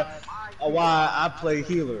why I play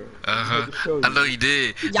healer. I know you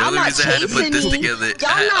did. The Y'all only not reason I had to put this chasing me. together, Y'all the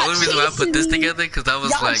not only reason why I put this chasing me. together, because I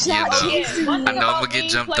was Y'all like, you not know, chasing One me. thing I know I'm about gonna get me,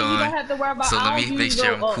 jumped play, you don't on. have to worry about, So I let me don't make use sure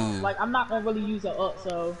no I'm up. cool. Like, I'm not gonna really use a up,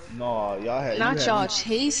 so. No, y'all had. Not y'all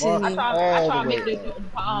chasing I me. try to make this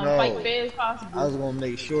fight fair as I possible. was gonna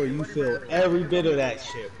make sure you feel every bit of that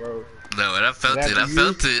shit, bro. No, and I felt it. I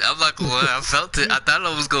felt it. I'm not gonna lie. I felt it. I thought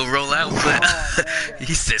I was gonna roll out, but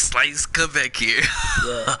he said, "Slice, come back here."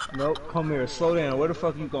 Yeah. Nope. Come here. Slow down. Where the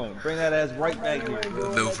fuck you going? Bring that ass right back here.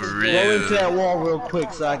 No, for Go real. into that wall real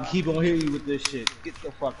quick so I can keep on hearing you with this shit. Get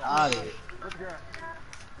the fuck out of here.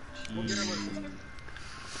 Jeez.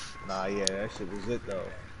 Nah, yeah, that shit was it though.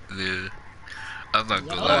 Yeah. I'm not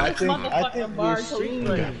gonna Oh, lie. I think your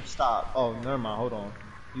stream stopped. Oh, never mind. Hold on.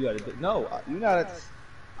 You gotta do. No, you not.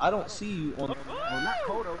 I don't see you on. Oh, not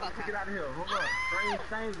Kodo. Take it out of here. Hold up. Strange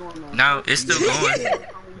things going on. No, it's still going.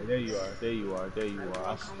 There you are. There you are. There you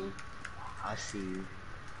are. I see you.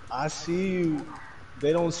 I see you.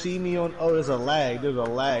 They don't see me on. Oh, there's a lag. There's a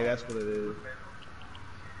lag. That's what it is.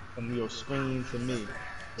 From your screen to me.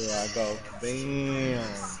 There I go. Bam.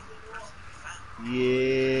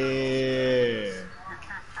 Yeah.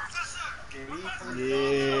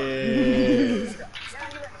 Yeah.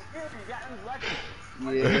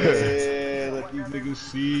 Yeah. Let these niggas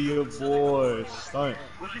see your boy. Stunt.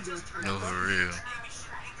 No, for real.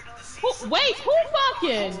 Wait, who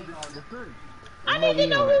fucking? I need to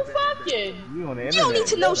know who fucking. You on the internet. You don't need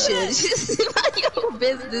to know shit. Just mind your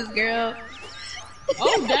business, girl.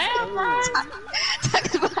 Oh damn, bro.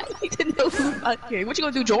 Talk about I need to know who fucking. What you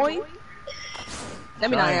gonna do? Join? Let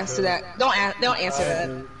me not answer that. Don't answer that.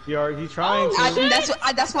 He's trying to.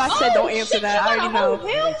 That's why I said don't answer that. I already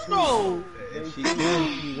know. If she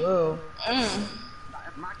can, she will.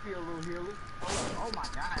 My kill, little healer. Oh my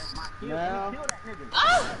god, it's my kill. Now. Kill that nigga.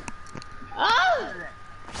 Oh! Oh!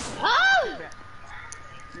 Oh!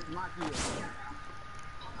 This is my kill.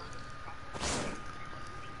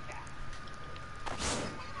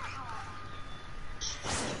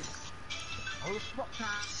 Oh, fuck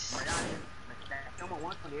time. Right out here. Come on,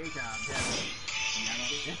 128 times.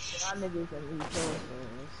 My niggas are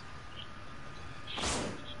resources.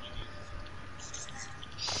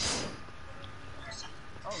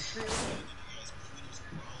 Oh, shit.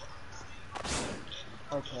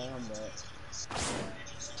 Okay, I'm back.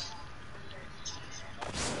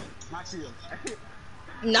 My kill.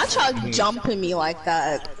 Not y'all jumping me like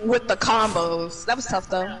that with the combos. That was tough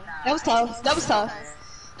though. That was tough. That was tough.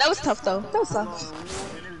 That was tough though. That was tough.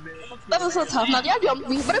 That was so tough. Now y'all jumped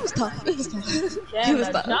me, but it was tough. It was tough. Yeah, It was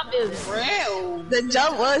the tough. jump is real. The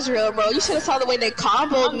jump was real, bro. You should have saw the way they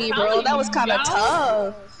comboed me, bro. That was kind of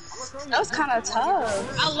tough. That was kind of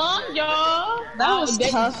tough. I love y'all. That was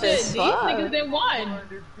tough as These fuck. niggas done won.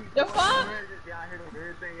 The fuck?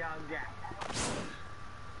 Everything y'all got.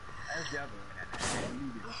 That's definitely.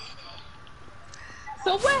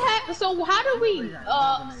 So what happened? So how do we?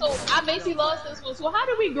 So I basically lost this one. So how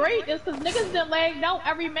do we grade this? Cause niggas done lagged out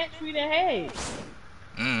every match we done had.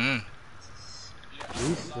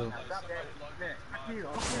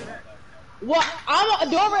 Well,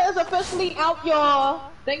 Dora is officially out, y'all.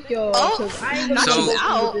 Thank y'all. Oh, I ain't gonna So,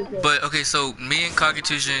 out. but okay, so me and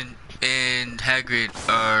Constitution and Hagrid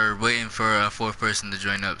are waiting for a fourth person to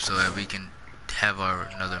join up so that we can have our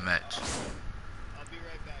another match.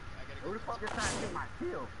 Who the fuck is trying to get my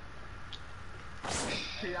kill?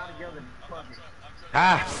 Sit out together, fuck it.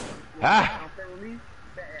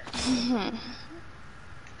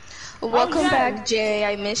 Welcome back, Jay.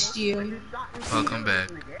 I missed you. Welcome back.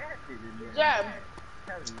 Jam.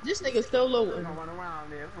 This nigga still loading.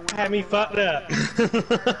 Had me fucked up.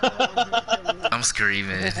 I'm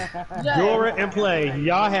screaming. Dora and Play,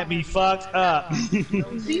 y'all had me fucked up.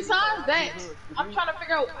 Besides that, I'm trying to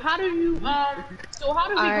figure out how do you so how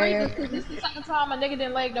do we grade this? Cause this is the second time a nigga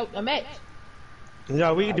didn't leg out a match.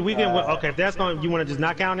 Yeah, we can. Okay, if that's going, you want to just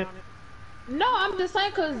not count it? No, I'm just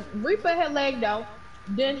saying cause Reaper had legged out,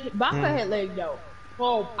 then Baka had legged out.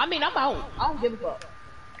 Well, I mean I'm out. I don't give a fuck.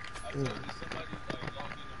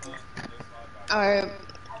 Alright,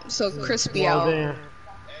 so Crispy Well, out. then.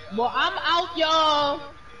 Well, I'm out, y'all.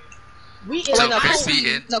 We So out. Crispy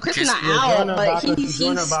in. No, Crispy's not Join out, her, but Baka.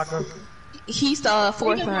 Join her, Baka. he's the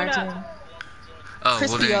fourth He on can our join team. Oh, well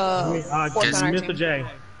Crispy, then fourth on our Mr. team. J.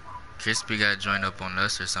 Crispy got joined up on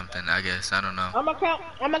us or something. I guess I don't know. I'm gonna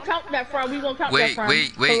count that from. We gonna count that Wait, from.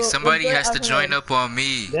 wait! So, Somebody we're has to good. join up on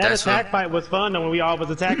me. That That's attack what. fight was fun though when we all was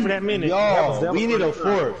attacked for that minute. That was Yo, we need a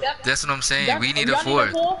fourth. Yep. That's what I'm saying. Y'all- We need a y'all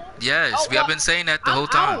fourth. fourth? Yes, Oh, we have been saying that the I'm whole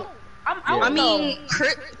time. out. I'm out. I mean,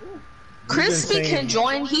 Crispy saying- can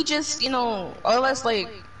join. He just, or less like,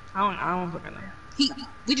 I don't fucking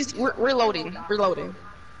know. We're loading. We're loading.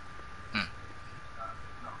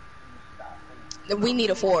 We need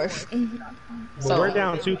a fourth. But we're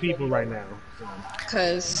down 2 people right now.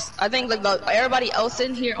 Cause I think like everybody else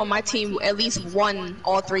in here on my team at least won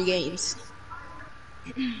all 3 games.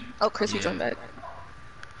 Oh, Crispy joined back.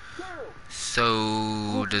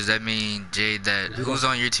 So does that mean, Jay, that who's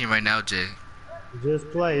on your team right now, Jay? Just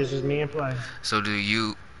Play. It's just me and Play. So do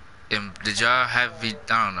you? Did y'all have? I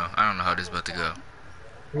don't know. I don't know how this is about to go.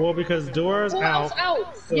 Well, because Dora's Who else out.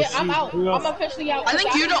 out? So Yeah, I'm out. who else- I'm officially out. I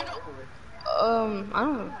think you don't. I don't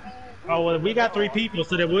know. Oh well, we got 3 people,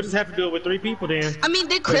 so then we'll just have to do it with 3 people then. I mean,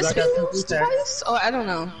 did 'Cause I Crispy got 2 lose attacks. twice? Or I don't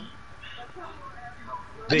know.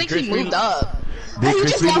 I Did think he Crispy- moved up. Did He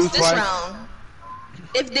just Crispy lose lost this twice? round.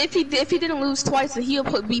 If he didn't lose twice, then he'll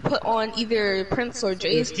be put on either Prince or If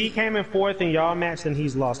Jay's. he came in 4th and y'all matched, then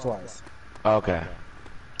he's lost twice. Okay.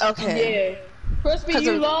 Okay. Yeah. Crispy, 'Cause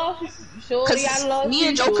you of- lost. Surely I lost. Me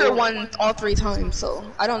and you, Joker too. won all 3 times, so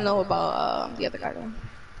I don't know about the other guy though.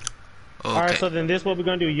 Okay. All right, so then this is what we're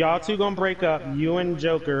gonna do. Y'all 2 gonna break up. You and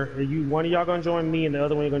Joker. One of y'all gonna join me, and the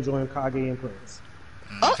other one gonna join Kage and Prince.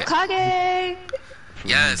 Oh, Okay. Kage!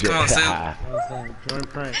 Yes, come on, Sue. Join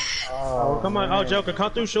Prince. Oh, come on. Oh, Joker,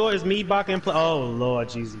 come through short. It's me, Baka, and Play. Oh, Lord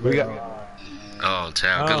Jesus. We got. Oh,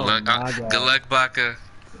 child. Good Oh, luck. my God. Good luck, Baka.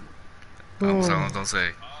 Don't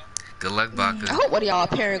say. Good luck, I Baka. hope one of y'all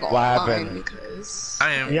pairing What online happened? because.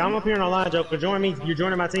 I am. Yeah, I'm up here online, Joker. Join me. You're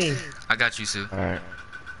joining my team. I got you, Sue. All right.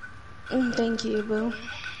 Thank you, boo.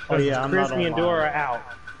 Oh yeah, I'm not Crispy and online. Dora are out,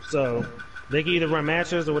 so they can either run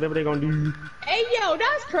matches or whatever they're gonna do. Hey yo,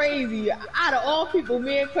 that's crazy. Out of all people,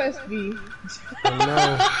 me and Crispy. They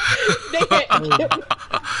can't-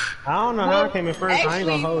 I don't know how I came in first. I ain't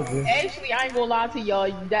gonna hold you. Actually, I ain't gonna lie to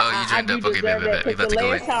y'all. That, Oh, you I joined do up. Okay, deserve bet, that. bet. We 'Cause about to the go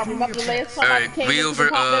last in. time, remember the last time I Alright, came we into over, the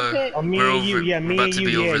pop-up pit? Oh, me We're and you, over- yeah, me about and to you,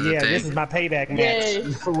 be yeah, over the yeah. thing. This is my payback match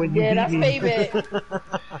Yeah. for when you Yeah, beat that's me. payback.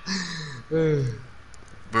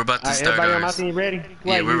 We're about to Alright, start everybody on my ours. team ready?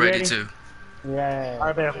 Yeah, Wait, we're you ready too. Yeah. All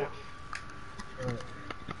right, bet.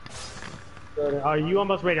 Are you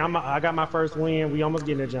almost ready? I got my first win. We almost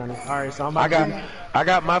getting there, Johnny. All right, so I'm about to. I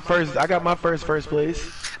got my first first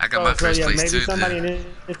place. I got my first yeah, place maybe too. somebody in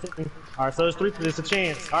this team. All right, so it's 3. It's a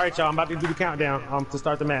chance. All right, y'all. I'm about to do the countdown to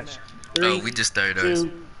start the match. 3, Oh, we just started ours.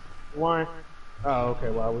 2, 1, Oh, okay.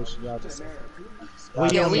 Well, I wish y'all just.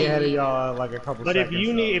 We only ahead of y'all like a couple. But seconds,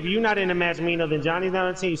 if you're not in the match, Mino, then Johnny's not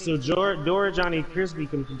on the team. So Dora, Johnny, Crispy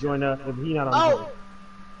can join up if he's not on the team.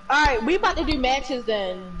 Alright, we about to do matches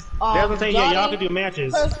then. That's what I'm saying. Yeah, Johnny, y'all can do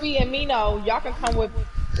matches. Crispy and Mino, y'all can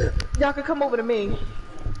come over to me.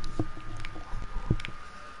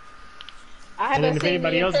 And then if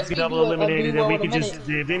anybody else gets double eliminated, then we can just,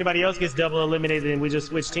 if anybody else gets double eliminated, then we just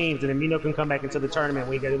switch teams, and then Mino can come back into the tournament.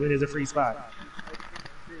 We get it as a free spot.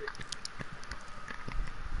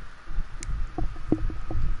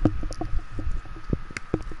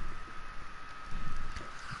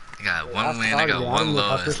 I got one win, I got one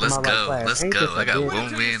loss. Let's go. Let's go. I got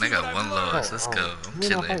one win, I got one loss. Let's go. I'm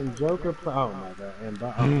chilling. Oh my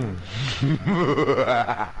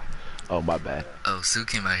god. Oh my bad. Oh, Sue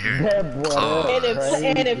came out here. And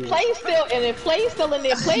if Play's still in there, Play's the third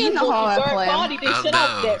party, they should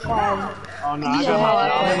have that from. Oh no, I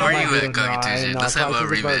got Where are you at, Constitution? Let's have a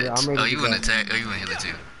rematch. Oh, you want to attack? Oh, you want to heal it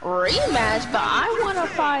too? Rematch, but I want to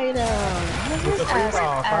fight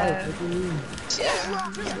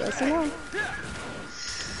yes or no?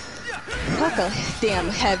 Fuck a damn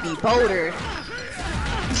heavy boulder.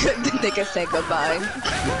 The nigga said goodbye.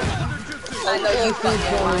 I know you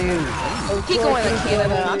fucking lying. He going to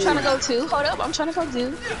Canada. I'm trying to go too. Hold up, I'm trying to go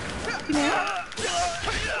too. You know?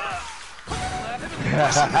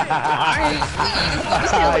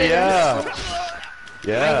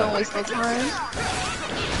 Yeah. I ain't gonna waste no time.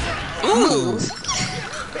 Ooh.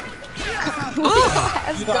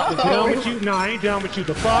 Let's go. Down with you? No, I ain't down with you.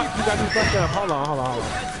 The fuck? You got me fucked up. Hold on.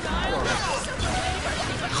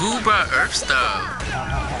 Who brought Earthstone?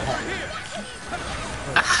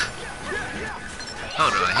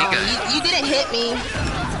 Hold on, he got. You didn't hit me.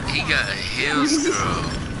 He got a heel scroll.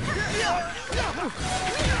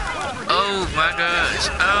 Oh my gosh!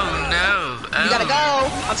 Oh no! Oh. You gotta go.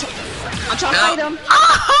 I'm trying to fight him. Oh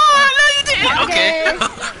no, you didn't. Okay.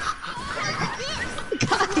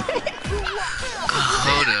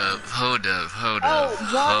 Hold up.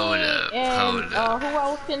 Johnny and who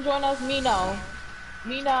else can join us? Mino.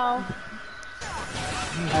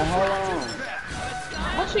 Hold on.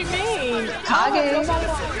 What you mean? Kage.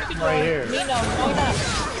 Right here. Mino, join us.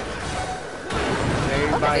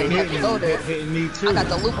 Everybody hitting me too. I got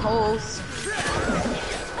the loopholes.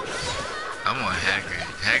 I'm on Hagrid.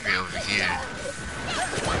 Hagrid over here.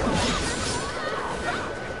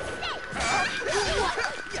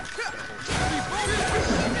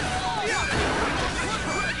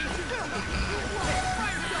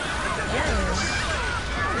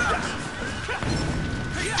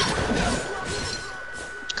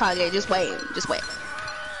 Kage, just wait. Just wait.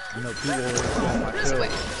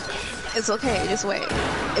 It's okay, just wait.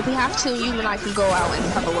 If we have to, you and I can go out and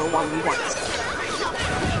have a little 1v1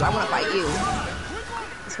 stuff. I want to fight you.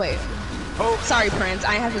 Just wait. Oh, sorry, Prince.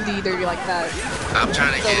 I have to do dirty like that. I'm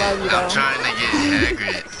trying to get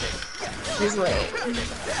Hagrid. Just wait.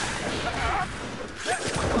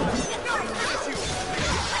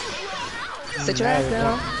 Sit your ass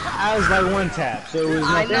down. I was like one tap, so it was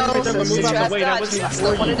I nothing. know, so sit your ass down. I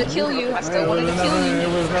still wanted to kill you. It was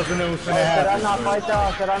nothing that was gonna happen.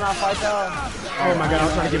 Should I not fight y'all? Oh my god, I'm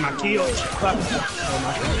trying to get my kill. Fuck.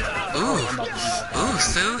 Ooh,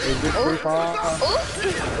 Sue.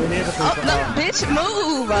 Look, bitch,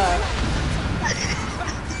 move.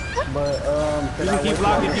 But You can keep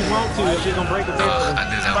blocking if you want to, if you're gonna break the table. I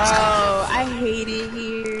knew that was Oh, I hate it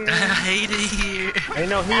here. I hate it here. Ain't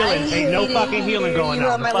no healing. Ain't no fucking healing going on. You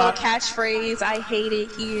know on. my little catchphrase. I hate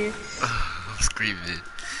it here. I'm screaming.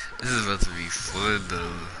 This is about to be fun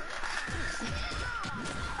though.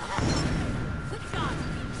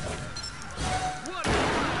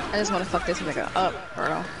 I just want to fuck this nigga up,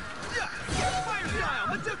 bro.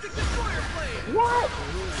 What?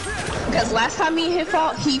 Because last time he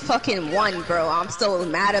fought, he fucking won, bro. I'm still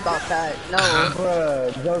mad about that. No.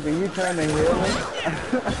 bruh, Joker, you trying to heal me?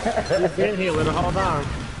 You've been healing the whole time.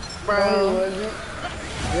 Bro.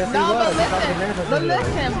 Yes, No, but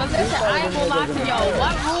listen, I ain't gonna lie to y'all.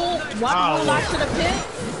 One rule I should have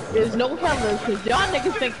picked is no healers, cause y'all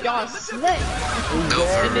niggas think y'all slick. No,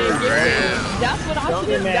 for real. That's what I should have. Don't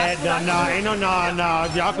get mad. No.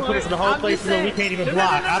 Y'all can put us in the whole place where we can't even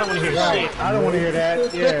block. I don't want to hear shit. I don't want to hear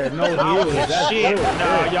that. Yeah, no healing. That's Shit. good.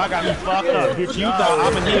 No, y'all got me fucked up. Bitch, you thought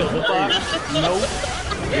I'm a heal. The fuck? Nope.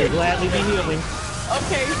 You'll gladly be healing.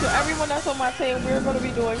 Okay, so everyone that's on my team, we're gonna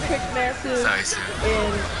be doing quick matches. Sorry, sir.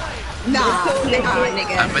 And Nah, nigga.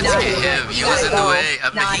 I meant to get him. You was in the way. I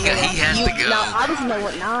mean, he has to go. No, I was in the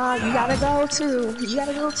way. Nah, you gotta go too. You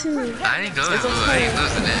gotta go too. I ain't going. I ain't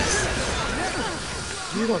losing this.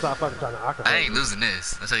 You gonna stop fucking trying to occupy. I ain't losing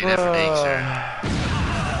this. I'll tell you that for dang sure.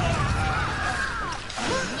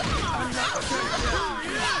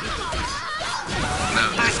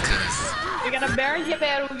 gonna bury your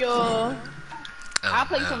battle, y'all. I'll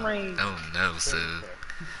play some range. Oh no, so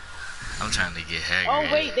I'm trying to get Hagrid. Oh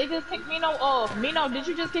wait, they just kicked Mino off. Mino, did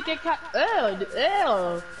you just kick your cut? Ew. What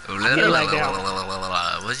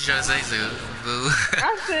you trying to say, Sue?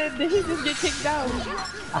 I said, did he just get kicked out?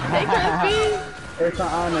 Hey, Crispy. It's an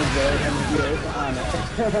honor, Jay. Yeah, it's an honor.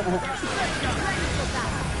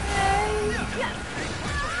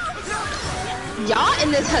 Y'all in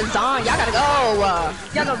this Hazan, y'all gotta go.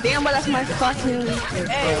 Y'all know damn well that's my fucking weakness.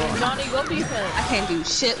 Hey, Johnny, go defense. I can't do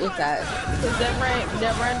shit with that. Cause that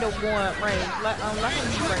random one range. Let him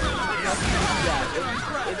be range.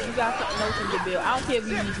 If you got something else in your build, I don't care if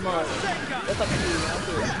you use mud. That's up to you. I don't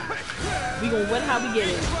care. We gonna win how we get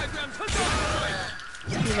it.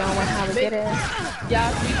 You gonna win how we get it.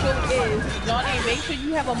 Y'all, we sure is. Johnny, make sure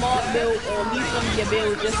you have a mod build or at least one of your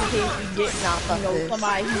builds just in case we get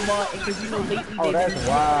somebody who mod, because lately oh, that's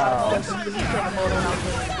wild.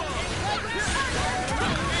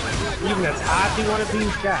 Even a Tati one of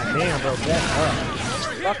these? God damn, bro, that's up.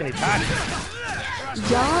 Fucking Tati.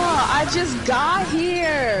 Y'all, I just got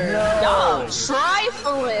here. No. Y'all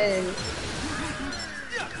trifling.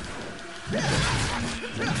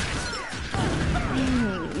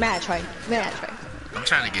 Mad try. I'm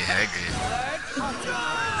trying to get Hagrid.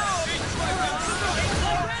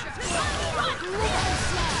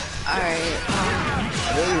 Alright.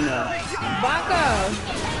 Baka.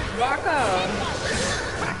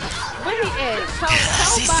 Where he is? Tell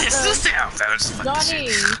Baka. Johnny,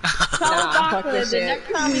 tell Baka the next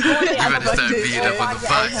time we go there, you better start beating up on the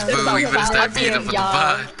bots, boo. You better start beating up on the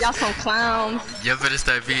bots. Y'all some clowns. You better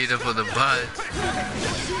start beating up on the bots.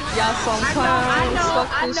 Y'all some clowns.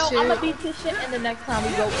 I know. I'm gonna beat this shit in the next time we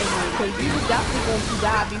go in here, because you definitely going to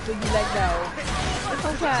die before you let go. It's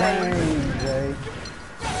okay. Dang, Jay.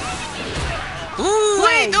 Ooh,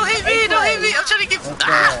 wait, don't hit me. I'm trying to get.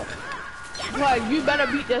 Like, you better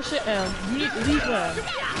beat that shit in. You need to leave him.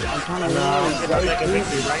 I'm trying to Second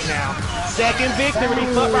victory right now. Second victory.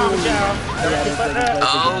 Fuck wrong with y'all.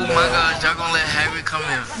 Oh my gosh, y'all gonna let Hagrid come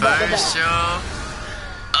in first, y'all?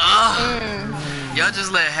 Y'all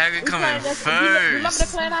just let Hagrid come in first. Remember the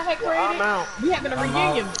plan I had created? We having a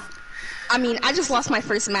reunion. I mean, I just lost my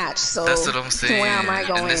first match, so that's what I'm saying. Where am I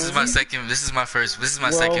going? And this is my second. This is my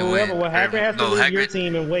second win. Well, Hagrid has to leave your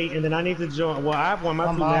team and wait, and then I need to join. Well, I've won my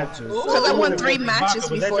 2 matches. Because I won 3 matches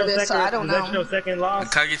before this, so I don't know. That's your second loss.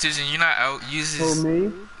 Kagetusen, you're not out. For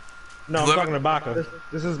me? No, I'm talking to Baka.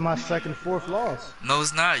 This is my second, 4th loss. No,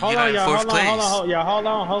 it's not. Hold You're on, not in 4th place. Hold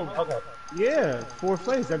on. Okay. Yeah, 4th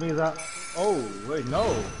place. That means oh, wait,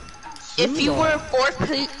 no. If you were 4th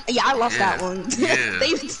place, yeah, I lost that one. Yeah. they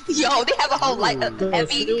have a whole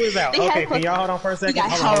heavy. Sue is out. Okay, can y'all hold on for a second? No.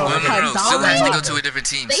 Sue has to go to a different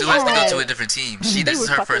team. Sue has to go to a different team. This is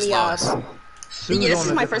her first loss. Yeah, this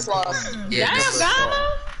is my first loss. Yeah.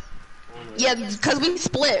 Yeah, because we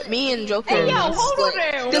split. Me and Joker. Hey, yo, hold on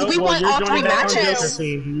there. Because we won all 3 matches.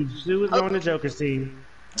 Sue is going to Joker's team.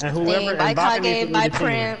 And whoever. Bye, Kage. Bye,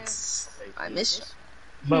 Prince. I miss you.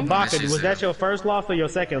 But Baka, was that your first loss or your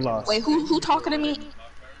second loss? Wait, who talking to me?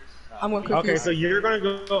 I'm going to Okay, so you're going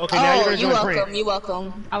to go. Okay, now you're going to join Prince. You're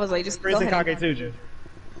welcome. I was like, just Prince go and ahead. Kagetusen.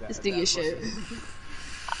 Just do your shit.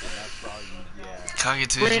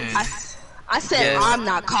 Kagetusen. I said I'm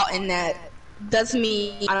not caught in that. Does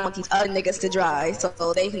mean I don't want these other niggas to dry,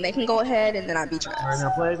 so they can go ahead and then I beat your ass. Alright,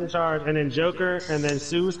 now Play's in charge, and then Joker, and then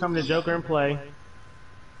Sue's coming to Joker and Play.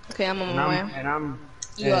 Okay, I'm on my way.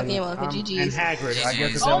 You're welcome, GG's. And Hagrid, I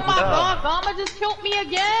guess it's oh my god, Gama just killed me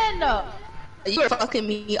again! You were fucking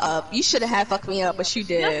me up. You should have fucked me up, but you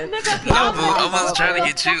did. I was trying to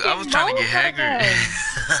get you. I was trying to get Hagrid.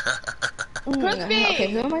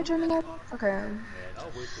 Okay, who am I joining up? Okay.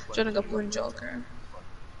 Joining up with Joker.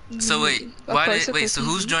 So wait, so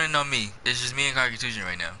who's joining on me? It's just me and Kagetusen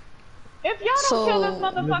right now. If y'all don't kill this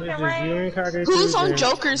motherfucking rain, who's on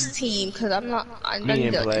Joker's team? Because I'm not. I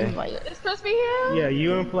need to invite. Is Crispy here? Yeah,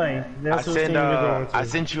 you and Play. That's I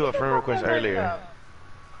sent you a friend request earlier.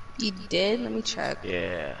 You did? Let me check.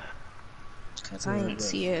 Yeah. Because I didn't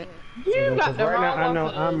see it. You got the wrong I know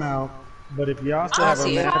I'm out. But if y'all still have a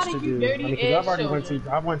match to do, because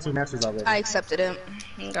I've won 2 matches already. I accepted it.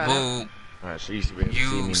 Well, she used to be able to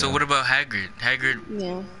see me so now. what about Hagrid? Hagrid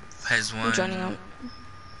has won. I'm joining up.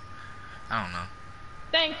 I don't know.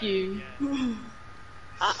 Thank you.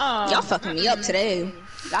 Y'all fucking me up today.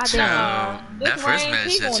 Goddamn. That first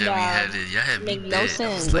match that y'all had me Make no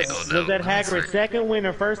sense. Like, oh, no. Was that Hagrid's second win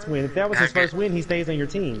or first win? If that was his first win, he stays on your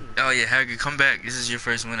team. Oh yeah, Hagrid, come back. This is your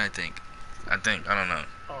first win, I think. I don't know.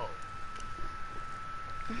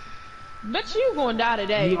 Bitch, you gonna die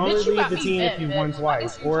today. You only Bitch, you leave got the me team bent, if you bitch. won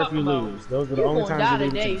twice, or if you lose. Those are the only gonna times die you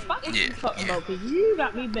leave the today. team. Fuck is you talking about? Cause you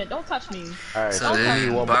got me bent. Don't touch me. Alright, So so we need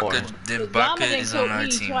then one more. Llama Baka done is on killed our me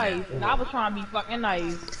team twice, now. and I was trying to be fucking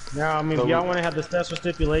nice. Now, I mean, So if y'all want to have the special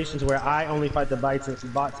stipulations where I only fight the bots and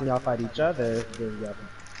y'all fight each other, then y'all can.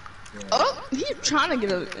 Oh, he trying to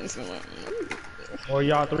get a. Or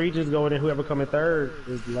y'all three just go in and whoever come in third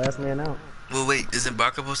is the last man out. Well, wait, isn't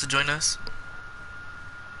Baka supposed to join us?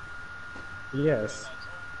 Yes.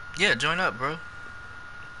 Yeah, join up, bro.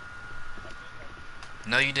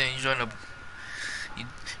 No, you didn't. You joined up. You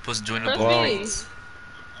supposed to join the boys.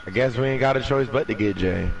 I guess we ain't got a choice but to get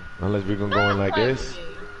Jay. Unless we gonna go in like this.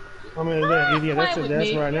 I mean, yeah, that's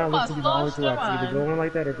right now. Looks to be the only two options. Either go in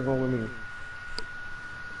like that or go in with me.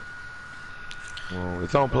 Well,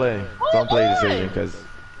 it's on play. It's on play decision because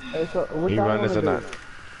he run this or not.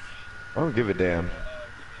 I don't give a damn.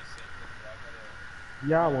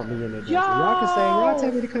 Y'all want me in there. Y'all can say, y'all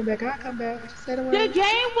tell me to come back. I'll come back. Just say the word. The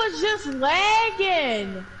game was just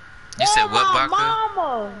lagging. You said what, my Baka?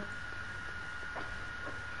 mama.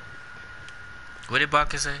 What did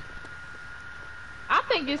Baka say? I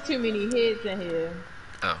think it's too many hits in here.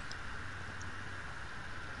 Oh.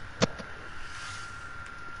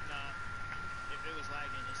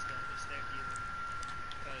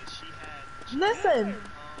 Listen.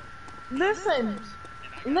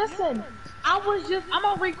 I'm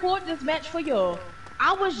gonna record this match for y'all.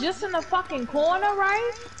 I was just in the fucking corner,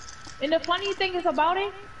 right? And the funny thing is about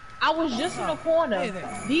it, I was just in the corner.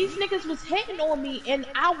 These niggas was hitting on me, and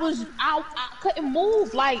I couldn't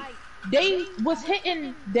move. Like, they was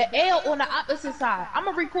hitting the L on the opposite side. I'm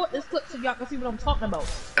gonna record this clip so y'all can see what I'm talking about.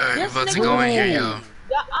 Alright, you're about to go in here, yo.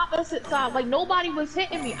 The opposite side, like nobody was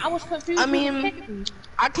hitting me. I was confused. I mean,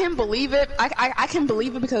 I can't believe it. I can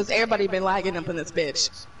believe it because everybody been lagging up in this bitch.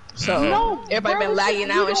 So no, everybody been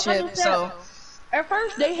lagging out and shit. Understand. So at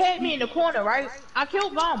first they had me in the corner, right? I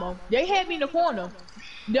killed Mama. They had me in the corner.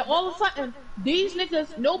 Then all of a sudden, these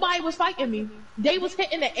niggas, nobody was fighting me. They was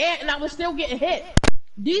hitting the air, and I was still getting hit.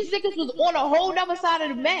 These niggas was on a whole other side of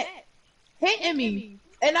the mat, hitting me,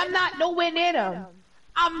 and I'm not nowhere near them.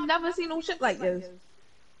 I've never seen no shit like this.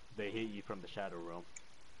 They hit you from the shadow realm.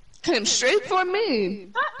 came straight for me.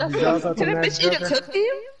 Can a bitch eat a cookie?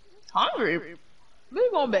 Hungry. We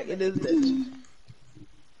going back to this bitch.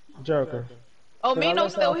 Joker. Oh, Mino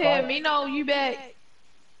still here. Mino, you back?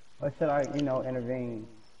 Or should I, intervene?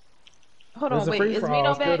 Hold on, wait. Is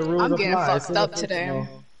Mino back? I'm getting fucked up today.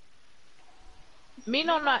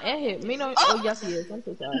 Mino not in here. Mino. Oh, yes, he is. I'm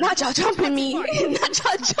so sorry. Not y'all jumping me. Not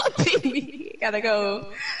y'all jumping me. Gotta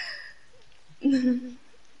go.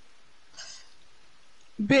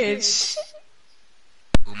 Bitch.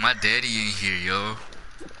 Oh, my daddy in here, yo.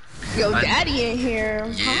 Yo, daddy in here.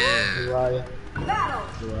 Yeah.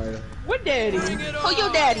 What daddy? Who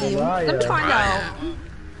your daddy? Let me find out.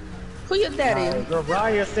 Who your daddy?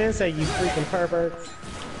 Raya Sensei, you freaking perverts.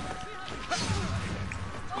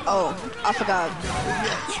 Oh, I forgot.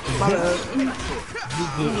 My bad.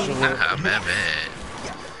 My bad.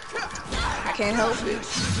 I can't help it.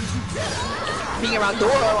 Being around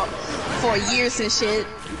Dora for years and shit,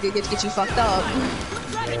 they get you fucked up.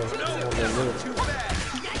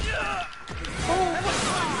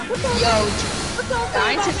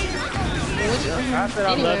 I said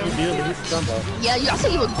I love you, dude, but he's scumbo. Yeah, I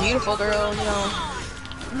said you look beautiful, girl,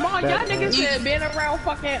 Mom, y'all niggas said being around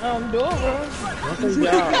fucking Dora.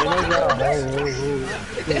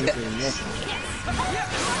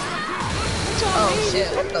 Oh shit,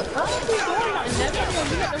 what the fuck?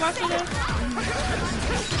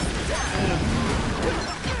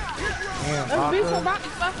 Let's be some rocky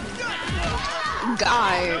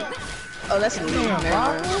guy. Oh, that's a new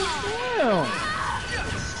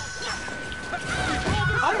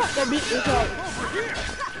I'm about to beat this up.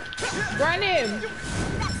 Run him.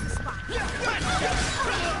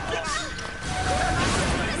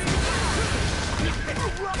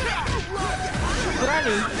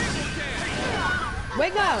 Granny.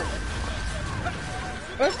 Wake up.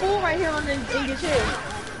 There's food right here in your chair.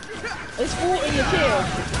 There's food in your chair.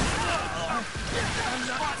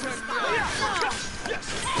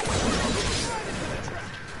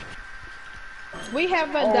 We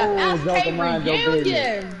have the FK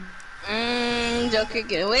reunion. Joker,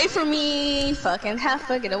 get away from me. Fucking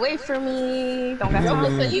heifer, get away from me. Don't got Joker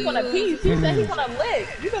time. said he gonna pee. He said he gonna lick.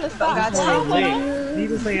 You gonna stop. Got time. He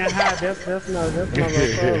just saying hi. That's no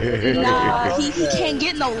Nah, he can't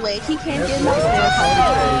get no lick. He can't get no lick.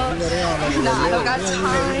 Nah, I don't got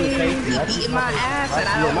time. He beating my ass and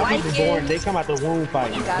I don't like it. They come out the womb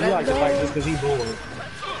fighting. He like to fight just because he's bored.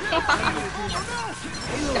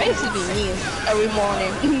 That used to be me every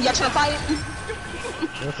morning. Y'all trying to fight?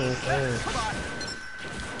 That's what I'm saying.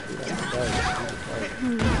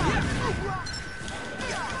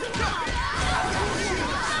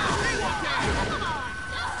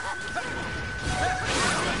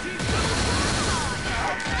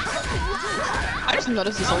 I just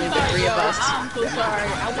noticed it's only the three of us. I'm so sorry.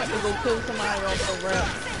 I went to go kill somebody off the rep.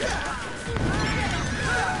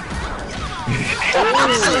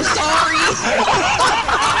 I'm so sorry.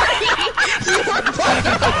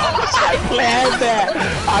 I planned that.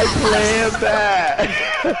 I planned that.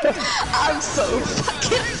 I'm so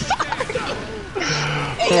fucking sorry.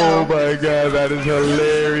 Hey, Oh my god, that is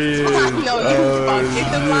hilarious. No, you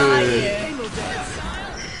fucking lying.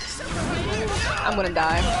 I'm gonna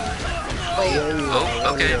die. Wait.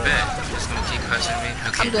 Oh, okay, bet. Just gonna keep crushing me.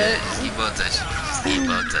 Okay, I'm good. bet. Keep on touching. Keep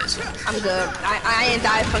on touching. I'm good. I ain't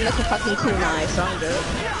died from the fucking kunai, so I'm good.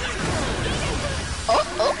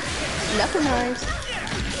 Oh, knuckle knives.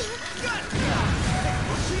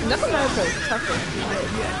 Knuckle knives are tougher.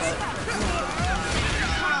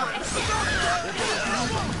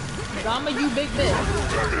 Zama, you big bitch.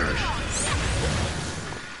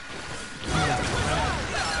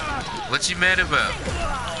 What you mad about?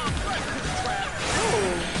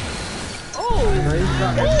 Oh,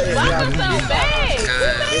 Zama sound bad.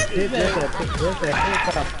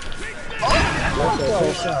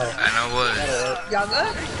 I know what. Y'all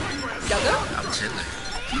good? Y'all good? I'm chilling.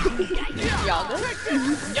 Y'all good?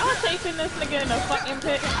 Y'all chasing this nigga in a fucking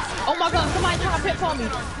pit. Oh my god, somebody trying to pit for me.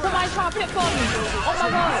 Somebody trying to pit for me. Oh my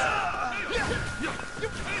god.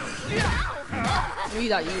 Where you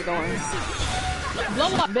thought you were going? Blow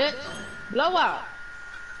up, bitch. Blow up.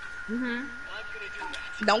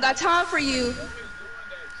 Don't got time for you.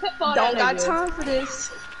 Don't got time for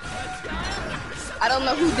this. I don't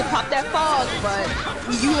know who did pop that fog, but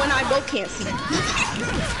you and I both can't see.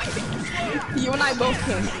 You and I both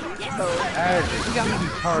can't see. So, You got me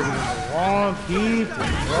targeting the wrong people,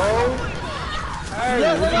 bro. Hey,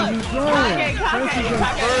 what are you doing? Prince is in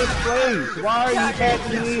first place. Why are you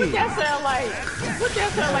catching me? What that sound like? What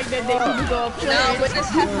that sound like that day people go up no, with this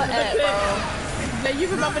heifer at, bro. Now you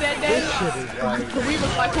remember that day? This shit is like... We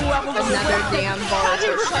was like whoever was Another damn ball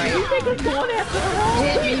to like, you think it's going after the wrong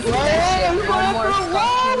hit me with that shit one more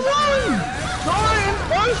fucking time. Going in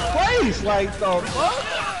first place, like the fuck?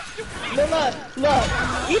 Look.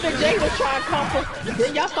 Even Jay was trying to come for.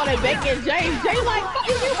 Then y'all started backing Jay. Jay like, what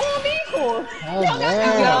is you on me for?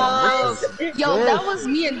 Yo, that was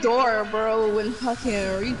me and Dora, bro, when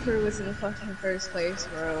fucking Reaper was in the fucking first place,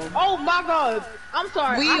 bro. Oh my god. I'm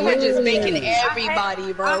sorry. We were just making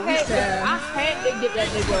everybody, bro. I had to get that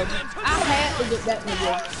nigga. I had to get that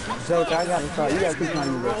nigga. Joke, I gotta try. You gotta keep on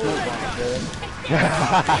using the smoke bomb, man.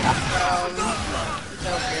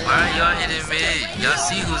 Why are y'all hitting me? Y'all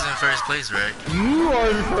see who's in first place, right? You are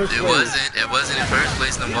in first place. It wasn't in first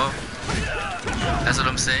place no more. That's what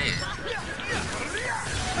I'm saying.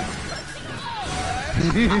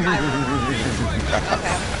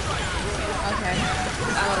 Okay.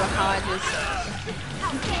 I don't know how I just...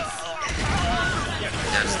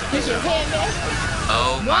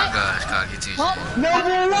 Oh my gosh, Kage teacher.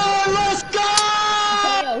 Number one, let's go!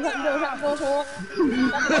 Let's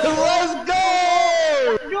go!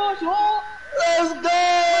 Let's go!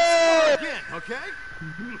 Okay?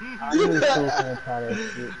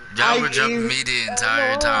 Y'all were jumping me the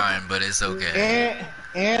entire time, but it's okay.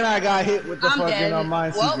 And I got hit with the I'm fucking dead.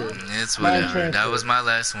 mine secret. It's whatever. That was my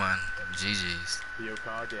last one. GG's.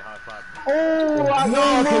 Oh, I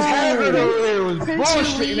know, because Haggard over there was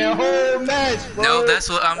bullshitting that whole match, bro. No, that's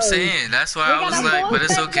what I'm saying. That's why I was like, but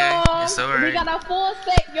it's okay. It's alright. We got a full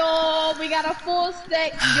stack, y'all. We got a full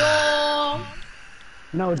stack, y'all.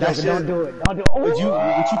 No, Joker, don't do it. Don't do it. Oh, Would you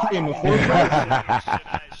claim the fourth?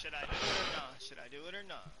 Should I do it or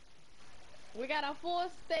not? We got a full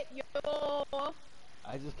stack, y'all.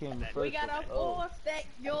 I just came the first. We got a full stack,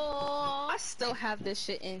 y'all. I still have this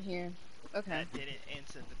shit in here. Okay. That didn't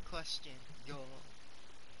answer the question, yo.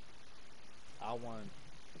 I won.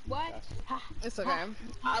 What? It's okay.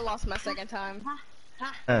 I lost my second time.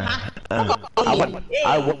 I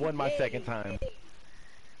won my second time.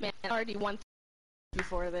 Man, I already won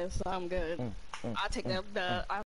before this, so I'm good. I'll take the